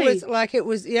 Absolutely. It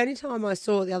was the only time I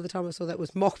saw, the other time I saw that was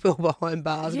Mockbill behind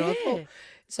bars. Yeah. And I thought,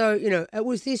 so, it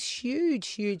was this huge,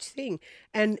 huge thing.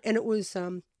 And it was,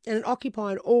 and it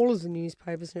occupied all of the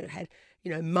newspapers, and it had,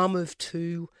 mum of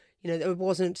two. It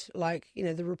wasn't like,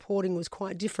 the reporting was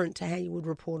quite different to how you would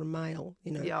report a mail,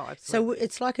 Yeah, absolutely. So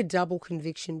it's like a double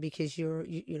conviction because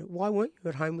why weren't you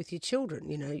at home with your children?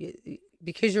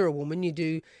 Because you're a woman, you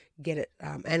do get it.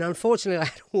 And unfortunately, I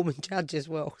had a woman judge as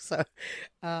well. So,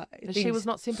 and she was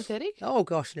not sympathetic? Oh,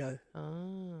 gosh, no.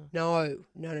 Oh. No.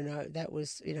 That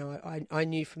was, I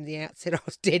knew from the outset I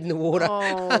was dead in the water.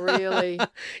 Oh, really?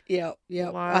 Yeah.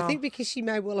 Wow. I think because she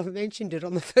may well have mentioned it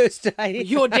on the first day.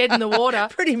 You're dead in the water?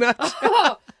 Pretty much.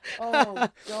 Oh,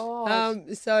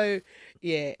 God. So,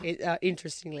 yeah,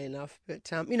 interestingly enough.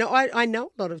 But, I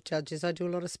know a lot of judges. I do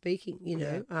a lot of speaking,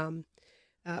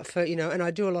 and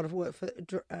I do a lot of work for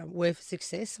Wear for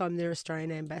Success. I'm their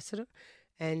Australian ambassador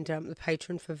and the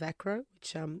patron for VACRO,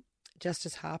 which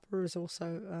Justice Harper is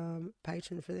also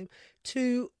patron for them.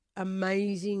 Two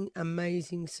amazing,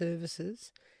 amazing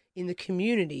services in the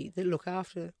community that look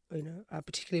after,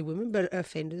 particularly women, but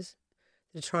offenders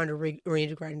that are trying to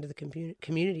reintegrate into the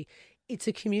community. It's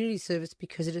a community service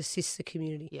because it assists the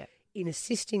community. Yeah. In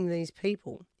assisting these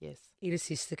people, yes, it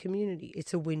assists the community.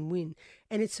 It's a win-win.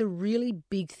 And it's a really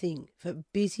big thing for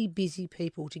busy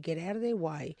people to get out of their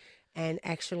way and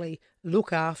actually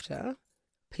look after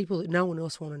people that no one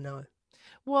else want to know.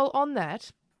 Well, on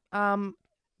that,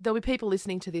 there'll be people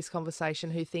listening to this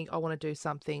conversation who think, I want to do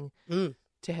something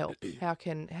to help. How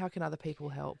can other people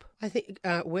help? I think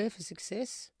Wear for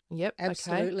Success. Yep,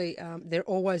 absolutely. Okay. They're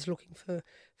always looking for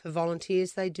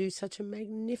volunteers. They do such a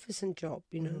magnificent job.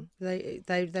 They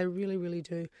really, really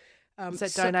do. Is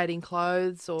that donating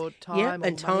clothes or time? Yeah, or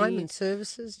and time money? and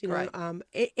services. Great.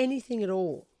 Anything at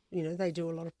all. they do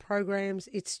a lot of programs.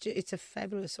 It's a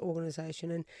fabulous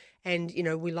organisation, and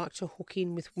we like to hook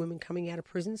in with women coming out of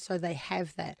prison, so they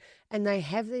have that, and they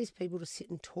have these people to sit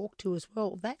and talk to as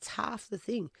well. That's half the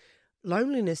thing.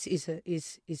 Loneliness is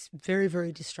very,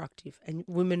 very destructive, and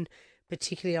women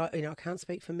particularly, I can't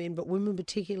speak for men, but women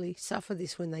particularly suffer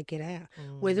this when they get out,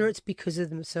 whether it's because of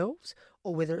themselves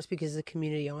or whether it's because of the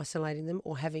community isolating them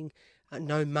or having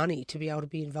no money to be able to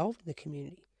be involved in the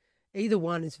community. Either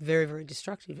one is very, very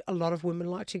destructive. A lot of women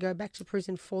like to go back to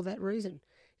prison for that reason.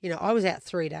 I was out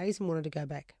 3 days and wanted to go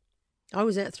back. I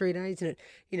was out 3 days and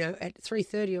at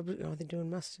 3:30, they're doing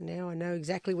muster now. I know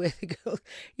exactly where to go.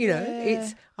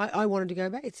 I wanted to go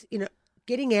back. It's,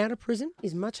 getting out of prison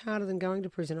is much harder than going to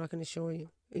prison, I can assure you.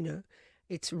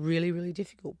 It's really, really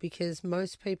difficult because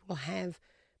most people have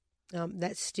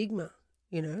that stigma,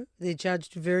 They're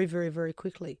judged very, very, very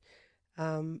quickly.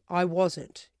 I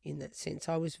wasn't in that sense.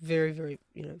 I was very, very,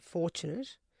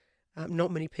 fortunate.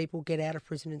 Not many people get out of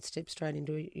prison and step straight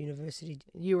into a university.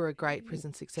 You were a great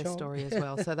prison success story as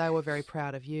well, so they were very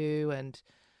proud of you. And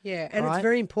It's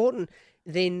very important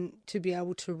then to be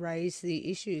able to raise the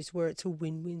issues where it's a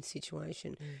win-win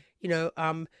situation.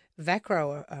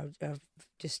 VACRO are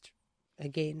just,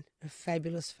 again, a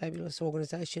fabulous, fabulous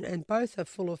organisation, and both are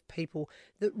full of people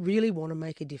that really want to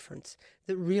make a difference,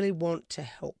 that really want to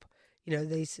help.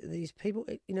 These people,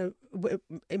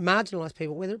 marginalised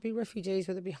people, whether it be refugees,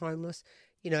 whether it be homeless.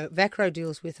 VACRO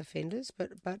deals with offenders,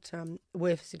 but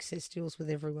Wear for Success deals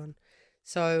with everyone.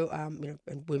 So,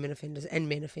 and women offenders and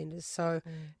men offenders. So,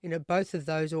 both of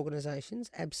those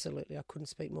organisations, absolutely, I couldn't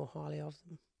speak more highly of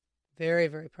them. Very,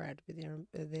 very proud to be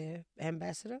their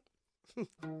ambassador.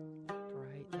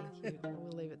 Great, thank you.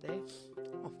 We'll leave it there.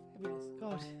 Oh, fabulous.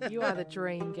 God, you are the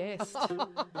dream guest.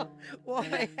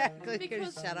 Why?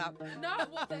 Because shut up. No,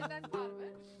 well, that's part of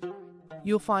it.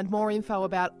 You'll find more info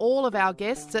about all of our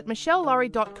guests at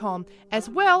michellelaurie.com, as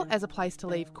well as a place to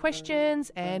leave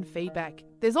questions and feedback.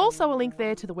 There's also a link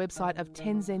there to the website of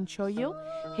Tenzin Choyil.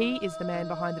 He is the man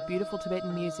behind the beautiful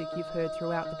Tibetan music you've heard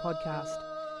throughout the podcast.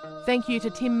 Thank you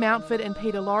to Tim Mountford and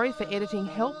Peter Laurie for editing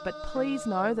help, but please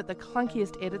know that the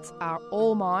clunkiest edits are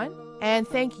all mine. And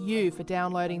thank you for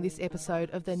downloading this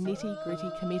episode of the Nitty Gritty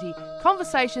Committee,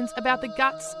 conversations about the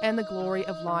guts and the glory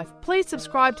of life. Please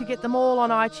subscribe to get them all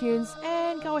on iTunes,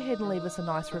 and go ahead and leave us a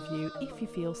nice review if you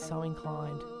feel so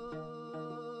inclined.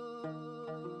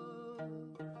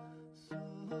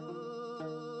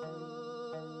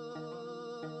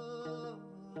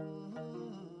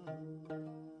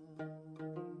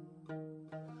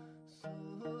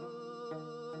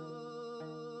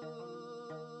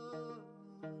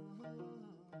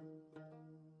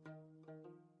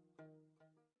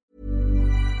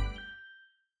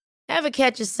 Ever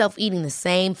catch yourself eating the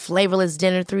same flavorless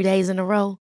dinner 3 days in a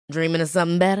row? Dreaming of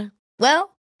something better?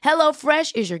 Well,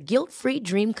 HelloFresh is your guilt-free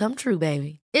dream come true,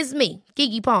 baby. It's me,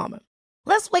 Keke Palmer.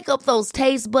 Let's wake up those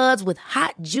taste buds with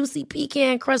hot, juicy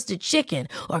pecan-crusted chicken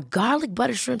or garlic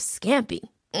butter shrimp scampi.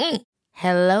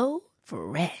 Hello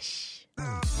Fresh.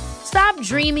 Stop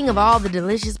dreaming of all the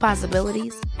delicious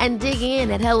possibilities and dig in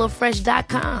at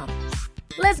HelloFresh.com.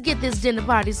 Let's get this dinner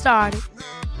party started.